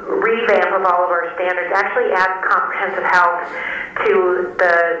revamp of all of our standards, actually add comprehensive health to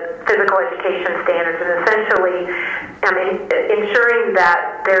the physical education standards, and essentially ensuring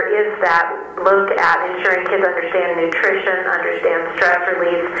that there is that look at ensuring kids understand nutrition, understand stress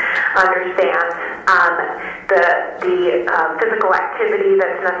relief, understand the physical activity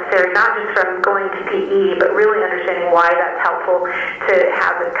that's necessary, not just from going to PE, but really understanding why that's helpful to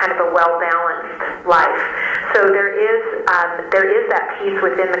have a kind of a well-balanced life. So there is that piece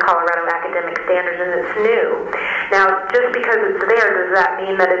within the Colorado academic standards, and it's new. Now, just because it's there, does that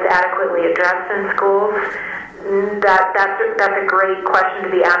mean that it's adequately addressed in schools? That's a great question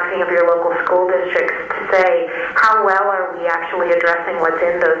to be asking of your local school districts, to say how well are we actually addressing what's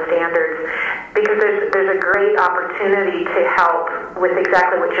in those standards, because there's a great opportunity to help with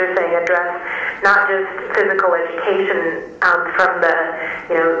exactly what you're saying, address not just physical education from the,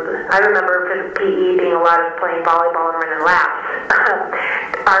 I remember PE being a lot of playing volleyball and running laps.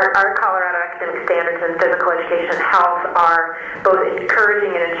 Our Colorado academic standards in physical education and health are both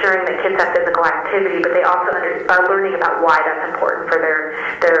encouraging and ensuring that kids have physical activity, but they also are learning about why that's important for their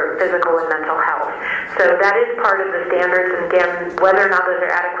physical and mental health. So that is part of the standards, and again, whether or not those are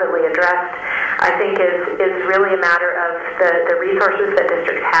adequately addressed, I think is really a matter of the resources that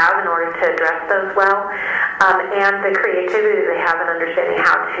districts have in order to address those well, and the creativity they have in understanding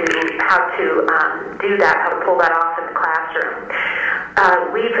how to do that, how to pull that off in the classroom.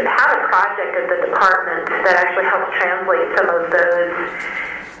 We've had a project at the department that actually helps translate some of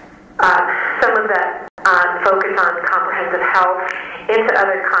that focus on comprehensive health into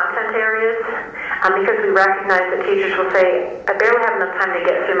other content areas, because we recognize that teachers will say, I barely have enough time to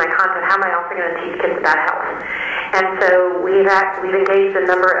get through my content, how am I also going to teach kids about health? And so we've engaged a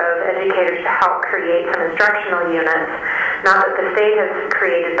number of educators to help create some instructional units, not that the state has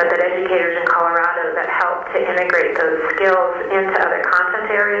created, but that educators in Colorado that help to integrate those skills into other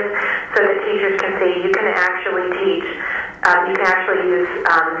content areas, so that teachers can see you can actually teach, you can actually use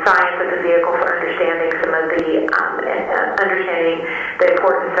science as a vehicle for understanding some of the understanding the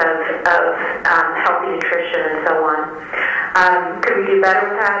importance of healthy nutrition and so on. Could we do better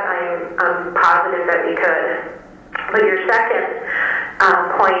with that? I'm positive that we could. But your second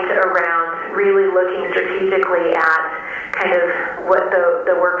point around really looking strategically at kind of what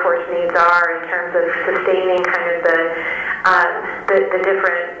the workforce needs are in terms of sustaining kind of the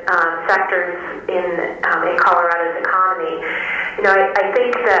different sectors in Colorado's economy. I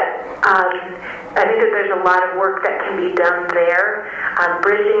think that there's a lot of work that can be done there,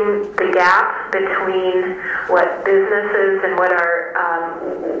 bridging the gap between what businesses and what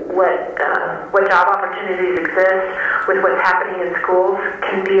job opportunities exist with what's happening in schools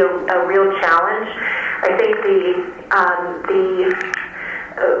can be a real challenge. I think I'm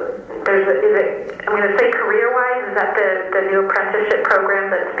going to say career-wise, is that the new apprenticeship program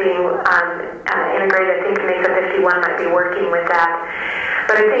that's being integrated. I think Mesa 51 might be working with that.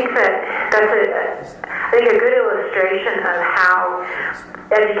 But I think that's a good illustration of how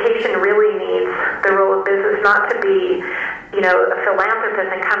education really needs the role of business, not to be, a philanthropist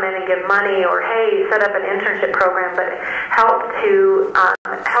and come in and give money, or hey, set up an internship program, but help to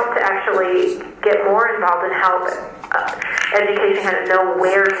actually get more involved and help education kind of know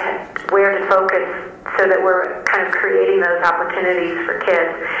where to focus, so that we're kind of creating those opportunities for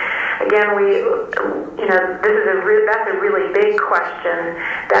kids. Again, that's a really big question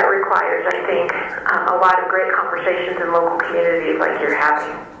that requires, I think, a lot of great conversations in local communities like you're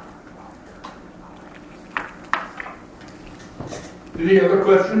having. Any other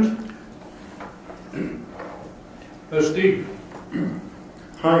questions? Steve.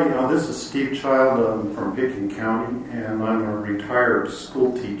 Hi, this is Steve Child. I'm from Pickens County, and I'm a retired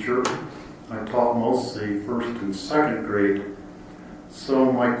school teacher. I taught mostly first and second grade.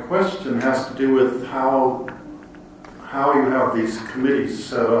 So my question has to do with how you have these committees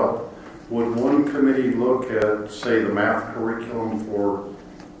set up. Would one committee look at, say, the math curriculum for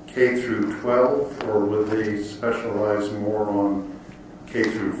K through 12, or would they specialize more on K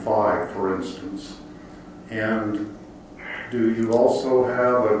through 5, for instance? And do you also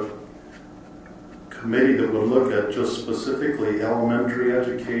have a committee that would look at just specifically elementary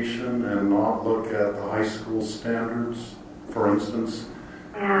education and not look at the high school standards, for instance?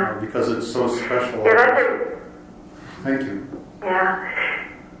 Yeah. Because it's so specialized. Yeah, Thank you. Yeah.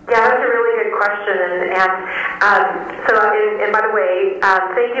 Yeah, that's a really good question, and by the way,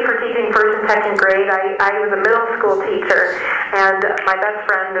 thank you for teaching first and second grade. I was a middle school teacher, and my best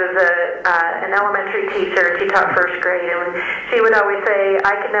friend is an elementary teacher. She taught first grade, and she would always say,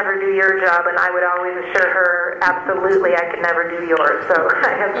 "I could never do your job," and I would always assure her, "Absolutely, I could never do yours." So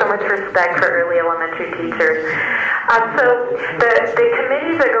I have so much respect for early elementary teachers. So the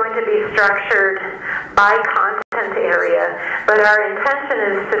committees are going to be structured by content area, but our intention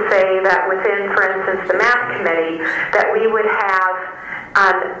is to say that within, for instance, the math committee, that we would have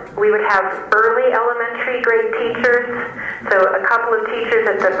early elementary grade teachers, so a couple of teachers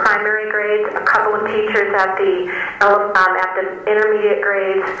at the primary grades, a couple of teachers at the intermediate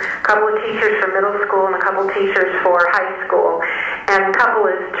grades, a couple of teachers for middle school, and a couple of teachers for high school. And couple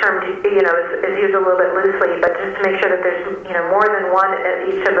is termed, is used a little bit loosely, but just to make sure that there's, more than one at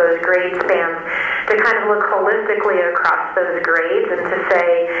each of those grade spans, to kind of look holistically across those grades and to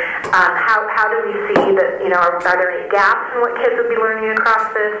say, how do we see that, are there any gaps in what kids would be learning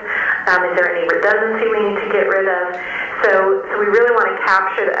across this? Is there any redundancy we need to get rid of? So we really want to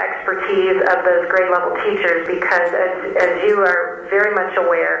capture the expertise of those grade level teachers because, as you are very much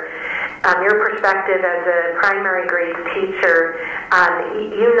aware, your perspective as a primary grade teacher,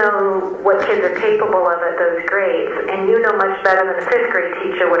 you know what kids are capable of at those grades, and you know much better than a fifth grade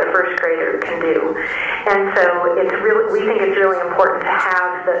teacher what a first grader can do. And so we think it's really important to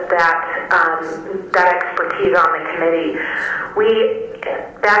have that expertise on the committee.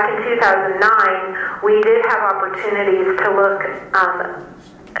 Back in 2009, we did have opportunities to look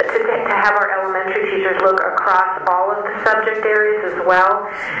to have our elementary teachers look across all of the subject areas as well,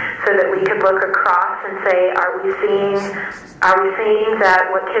 so that we could look across and say, are we seeing that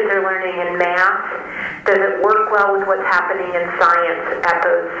what kids are learning in math, does it work well with what's happening in science at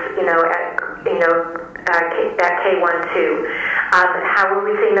those, at K1-2? How are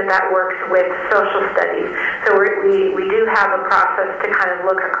we seeing that works with social studies? So we do have a process to kind of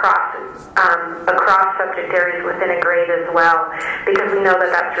look across subject areas within a grade as well, because we know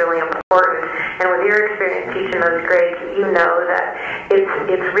that that's really important. And with your experience teaching those grades, you know that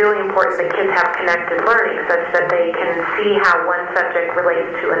it's really important that kids have connected learning such that they can see how one subject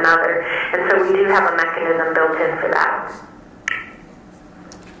relates to another. And so we do have a mechanism built in for that.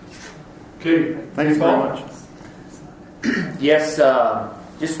 Okay, thanks very much. Yes,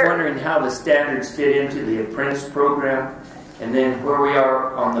 just wondering how the standards fit into the apprentice program, and then where we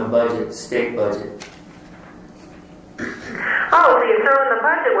are on the budget, state budget. Oh, so you're throwing the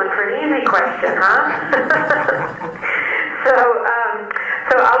budget one for an easy question, huh?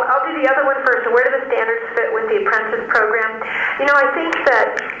 So I'll do the other one first. So where do the standards fit with the apprentice program? I think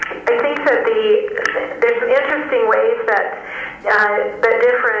that there's some interesting ways that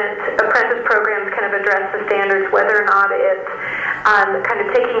different apprentice programs kind of address the standards, whether or not it's kind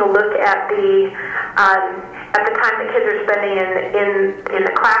of taking a look at the time that kids are spending in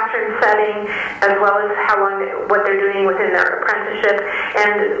the classroom setting, as well as what they're doing within their apprenticeship,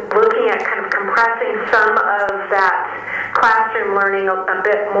 and looking at kind of compressing some of that classroom learning a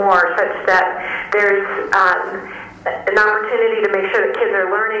bit more, such that there's an opportunity to make sure that kids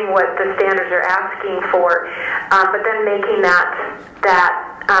are learning what the standards are asking for, but then making that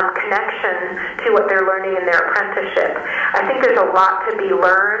connection to what they're learning in their apprenticeship. I think there's a lot to be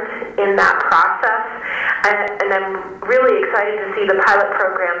learned in that process, and I'm really excited to see the pilot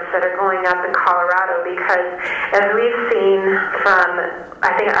programs that are going up in Colorado, because as we've seen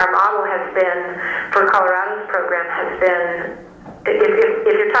I think our model has been, for Colorado's program, has been, if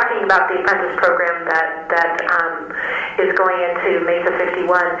you're talking about the apprentice program that is going into Mesa 51,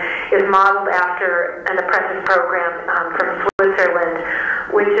 is modeled after an apprentice program from Switzerland,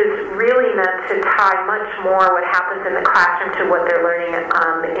 which is really meant to tie much more what happens in the classroom to what they're learning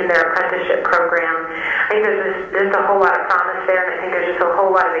in their apprenticeship program. I think there's a whole lot of promise there, and I think there's just a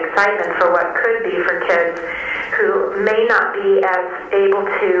whole lot of excitement for what could be for kids who may not be as able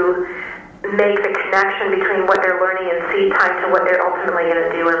to make the connection between what they're learning in seed time to what they're ultimately going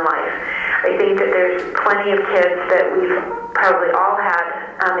to do in life. I think that there's plenty of kids that we've probably all had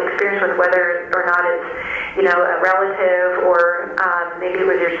experience with, whether or not it's a relative or maybe it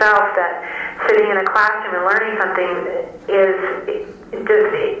was yourself, that sitting in a classroom and learning something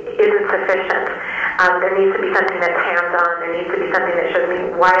isn't sufficient. There needs to be something that's hands-on. There needs to be something that shows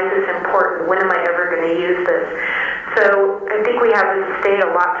me, why is this important? When am I ever going to use this? So I think we have as a state a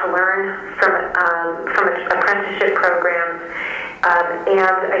lot to learn from apprenticeship programs,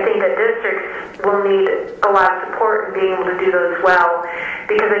 and I think that districts will need a lot of support in being able to do those well,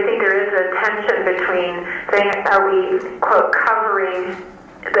 because I think there is a tension between saying, are we, quote, covering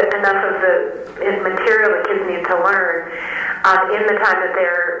enough of the material that kids need to learn in the time that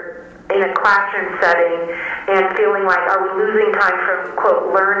they're in a classroom setting, and feeling like, are we losing time from, quote,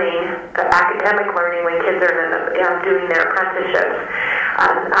 learning, academic learning, when kids are doing their apprenticeships?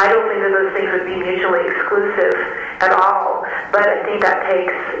 I don't think that those things would be mutually exclusive at all, but I think that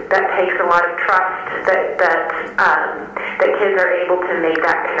takes a lot of trust that kids are able to make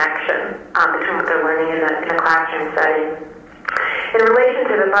that connection between what they're learning in a classroom setting. In relation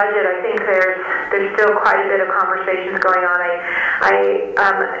to the budget, I think there's still quite a bit of conversations going on.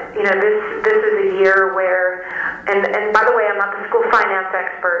 This is a year where, and by the way, I'm not the school finance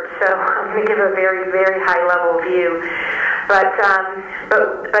expert, so I'm going to give a very, very high level view. But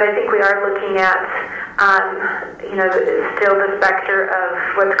I think we are looking at still the specter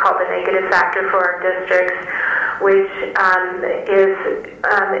of what's called the negative factor for our districts, which is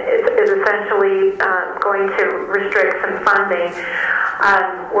essentially going to restrict some funding.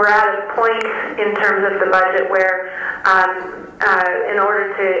 We're at a point in terms of the budget where in order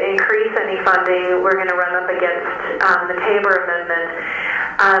to increase any funding, we're going to run up against the Tabor Amendment.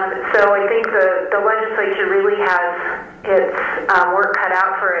 So I think the legislature really has its work cut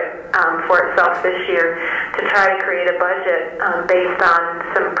out for itself this year to try to create a budget based on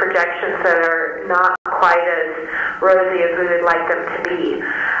some projections that are not quite as rosy as we would like them to be.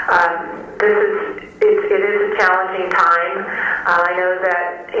 It is a challenging time. I know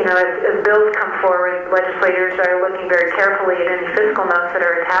that as bills come forward, legislators are looking very carefully at any fiscal notes that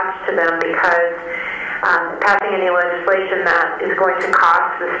are attached to them, because passing any legislation that is going to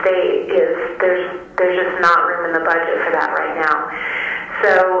cost the state there's just not room in the budget for that right now.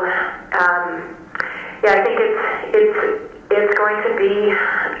 So I think it's going to be.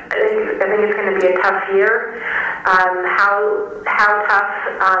 I think it's going to be a tough year. How tough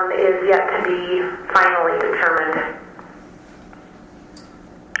is yet to be finally determined.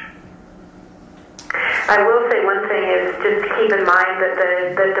 I will say one thing is just to keep in mind that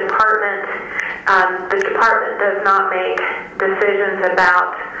the department does not make decisions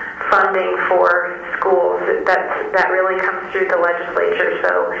about funding for schools. That really comes through the legislature.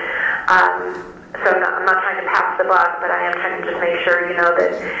 So I'm not trying to pass the buck, but I am trying to just make sure that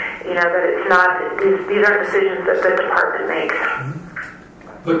it's not these aren't decisions that the department makes.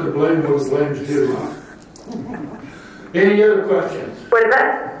 Put the blame where the blame's due, huh? Any other questions? What is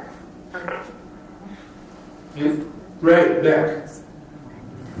that? Okay. Ray Beck.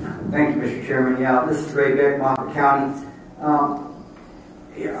 Thank you, Mr. Chairman. Yeah, this is Ray Beck, Moffett County.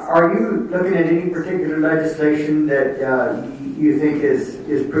 Are you looking at any particular legislation that you think is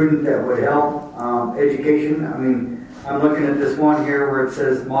prudent that would help education? I mean, I'm looking at this one here where it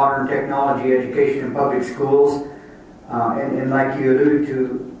says modern technology education in public schools. And like you alluded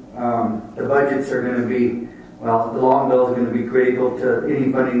to, the budgets are going to be, well, the long bill is going to be critical to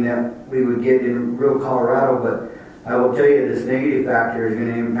any funding that we would get in rural Colorado, but I will tell you this negative factor is going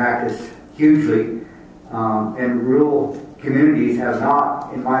to impact us hugely, and rural communities have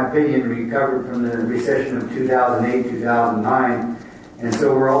not, in my opinion, recovered from the recession of 2008, 2009, and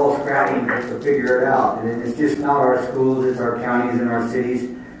so we're all scrapping to figure it out. And it's just not our schools, it's our counties and our cities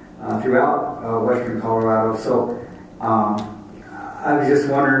throughout western Colorado. So I was just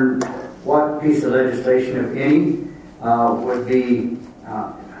wondering what piece of legislation, if any, would be,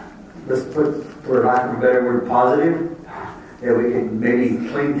 let's put, for lack of a better word, positive, that we could maybe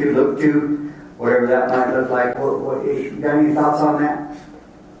cling to, look to, whatever that might look like. You got any thoughts on that?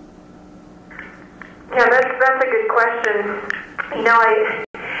 Yeah, that's a good question.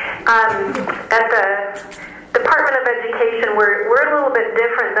 At the Department of Education, we're a little bit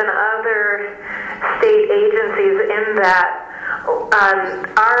different than other state agencies in that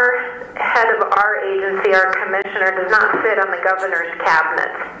our head of our agency, our commissioner, does not sit on the governor's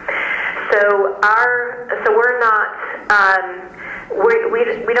cabinet. So we're not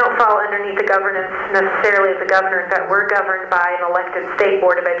we don't fall underneath the governance necessarily of the governor. In fact, we're governed by an elected state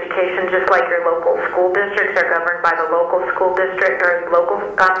board of education, just like your local school districts are governed by the local school district or local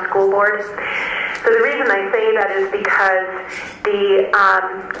school board. So the reason I say that is because the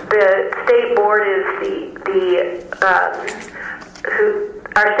state board is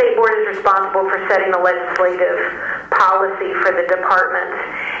our state board is responsible for setting the legislative policy for the department.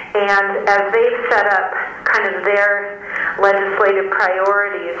 And as they've set up kind of their legislative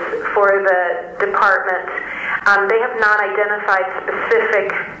priorities for the department, they have not identified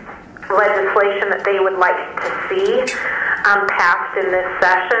specific legislation that they would like to see passed in this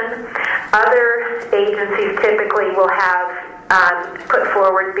session. Other agencies typically will have put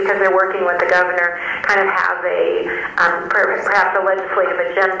forward, because they're working with the governor, kind of have perhaps a legislative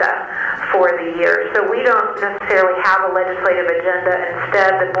agenda for the year. So we don't necessarily have a legislative agenda.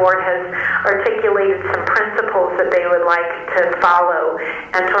 Instead, the board has articulated some principles that they would like to follow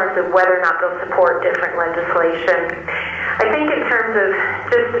in terms of whether or not they'll support different legislation. I think in terms of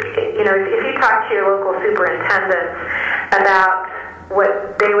just, if you talk to your local superintendents about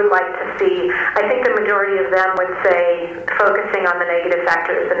what they would like to see, I think the majority of them would say focusing on the negative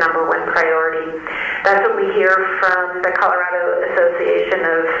factor is the number one priority. That's what we hear from the Colorado Association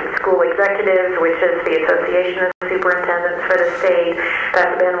of School Executives, which is the Association of Superintendents for the state.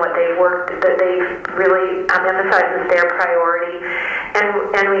 That's been what they've really emphasized as their priority.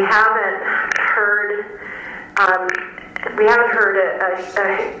 And we haven't heard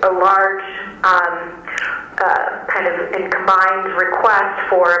a large kind of combined request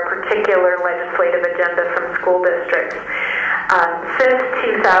for a particular legislative agenda from school districts. Since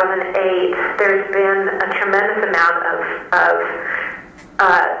 2008, there's been a tremendous amount of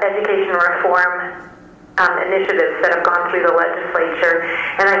education reform initiatives that have gone through the legislature,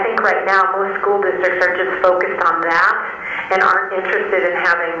 and I think right now most school districts are just focused on that and aren't interested in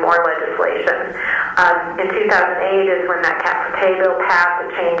having more legislation. In 2008 is when that capital pay bill passed.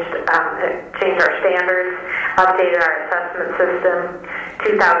 It changed our standards, updated our assessment system.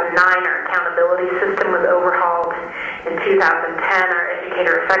 2009, our accountability system was overhauled. In 2010, our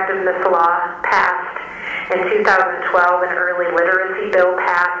educator effectiveness law passed. In 2012, an early literacy bill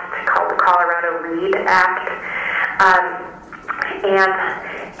passed called the Colorado READ Act. And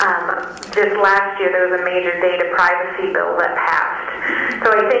just last year, there was a major data privacy bill that passed. So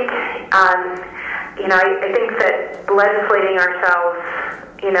I think, I think that legislating ourselves,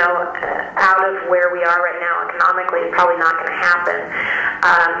 out of where we are right now economically is probably not going to happen.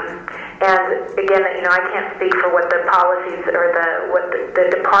 And again, I can't speak for what the policies or what the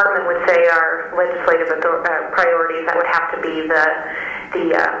department would say are legislative priorities. That would have to be the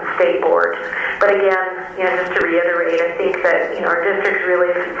state board. But again, just to reiterate, I think that our district's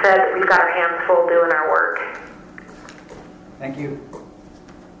really said that we've got our hands full doing our work. Thank you.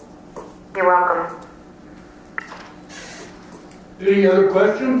 You're welcome. Any other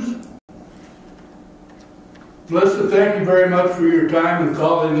questions? Melissa, thank you very much for your time and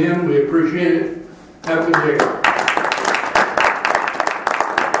calling in. We appreciate it. Have a good day.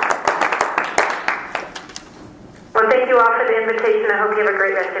 Well, thank you all for the invitation. I hope you have a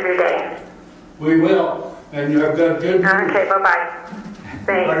great rest of your day. We will. And I've got good news. Okay, bye-bye.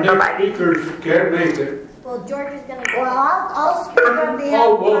 Thanks. Our next speakers can't make it. Well, George is going to go. Well, I'll speak on behalf.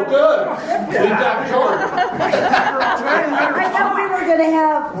 Oh, well, good. We got George. I thought we were going to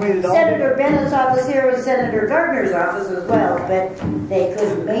have Senator Bennett's office here with Senator Gardner's office as well, but they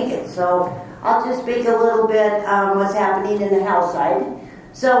couldn't make it. So I'll just speak a little bit what's happening in the House side.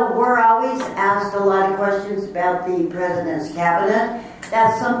 So we're always asked a lot of questions about the President's cabinet.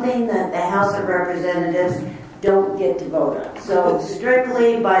 That's something that the House of Representatives don't get to vote on. So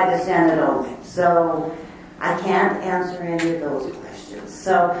strictly by the Senate only. So I can't answer any of those questions.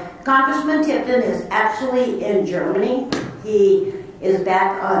 So Congressman Tipton is actually in Germany. He is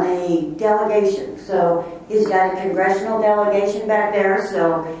back on a delegation. So he's got a congressional delegation back there.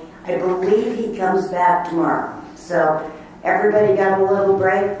 So I believe he comes back tomorrow. So everybody got a little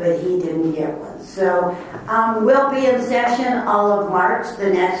break, but he didn't get one. So we'll be in session all of March. The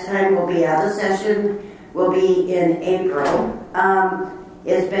next time we'll be out of session will be in April.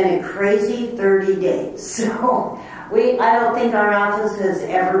 It's been a crazy 30 days. So I don't think our office has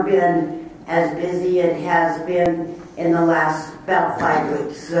ever been as busy as it has been in the last about 5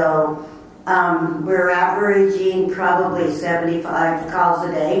 weeks. So we're averaging probably 75 calls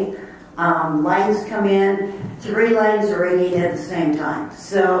a day. Lines come in, 3 lines are ringing at the same time.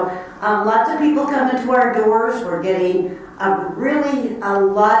 So lots of people come into our doors. We're getting really a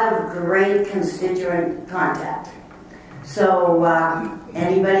lot of great constituent contact. So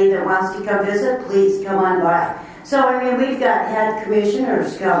anybody that wants to come visit, please come on by. So we've had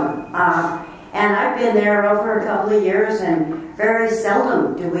commissioners come, and I've been there over a couple of years, and very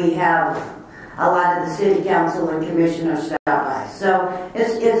seldom do we have a lot of the city council and commissioners stop by. So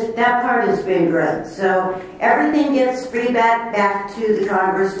that part has been good. So everything gets feedback back to the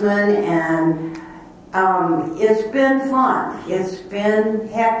congressman, and it's been fun. It's been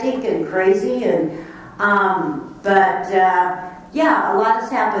hectic and crazy, and yeah, a lot has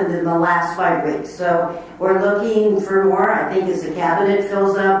happened in the last 5 weeks. So we're looking for more. I think as the cabinet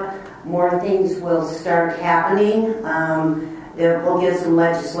fills up, more things will start happening. We'll get some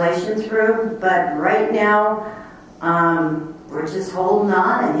legislation through, but right now we're just holding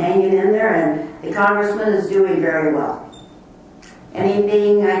on and hanging in there, and the congressman is doing very well.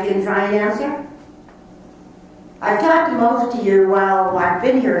 Anything I can try and answer? I've talked to most of you while I've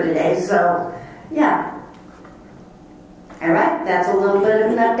been here today, so yeah. All right, that's a little bit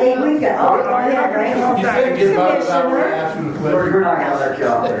of an update we've got. Oh, yeah, right. We're not going to let you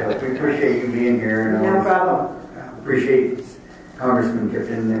off there. We appreciate you being here. And, no problem. Appreciate Congressman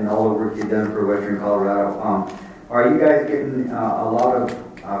Kipton and all the work you've done for Western Colorado. Are you guys getting a lot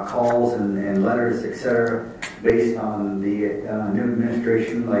of calls and letters, etc., based on the new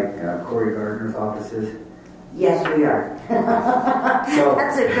administration, like Cory Gardner's offices? Yes, we are.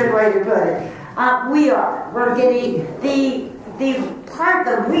 That's a good way to put it. We are. We're getting the part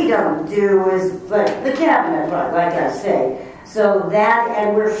that we don't do is the cabinet part, like I say. So that,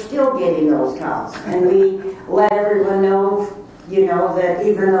 and we're still getting those calls, and we let everyone know, that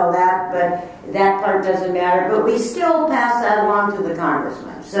even though that part doesn't matter, but we still pass that along to the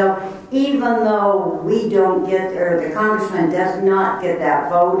congressman. So even though we don't get, or the congressman does not get that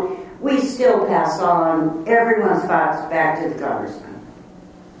vote, we still pass on everyone's thoughts back to the congressman.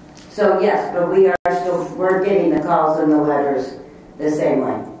 So yes, but we're getting the calls and the letters the same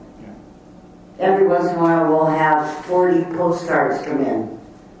way. Every once in a while we'll have 40 postcards come in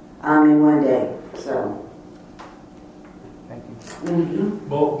one day. So. Thank you.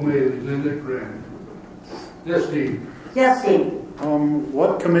 Both Bailey, Linda, Grant. Yes, Steve. Yes, Steve.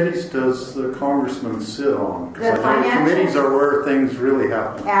 What committees does the congressman sit on? Because The I know financial- committees are where things really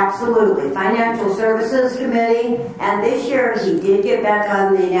happen. Absolutely. Financial Services Committee, and this year he did get back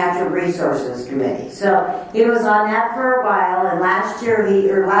on the Natural Resources Committee. So he was on that for a while, and last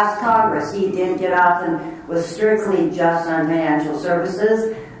Congress he did get off and was strictly just on Financial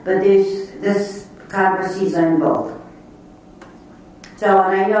Services, but this Congress he's on both. So,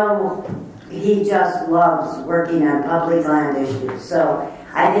 and I know he just loves working on public land issues. So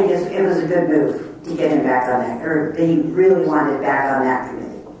I think it was a good move to get him back on that, or he really wanted back on that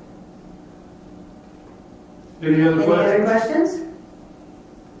committee. Any other questions?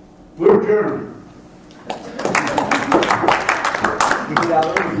 We're adjourned.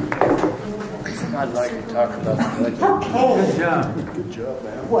 I'd like to talk about the budget. Okay. Good job. Good job,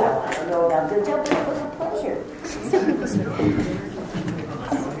 man. Well, I don't know about good job, but it was a pleasure.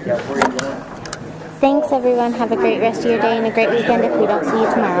 Thanks, everyone. Have a great rest of your day and a great weekend if we don't see you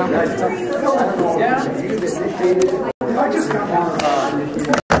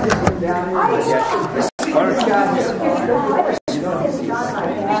tomorrow.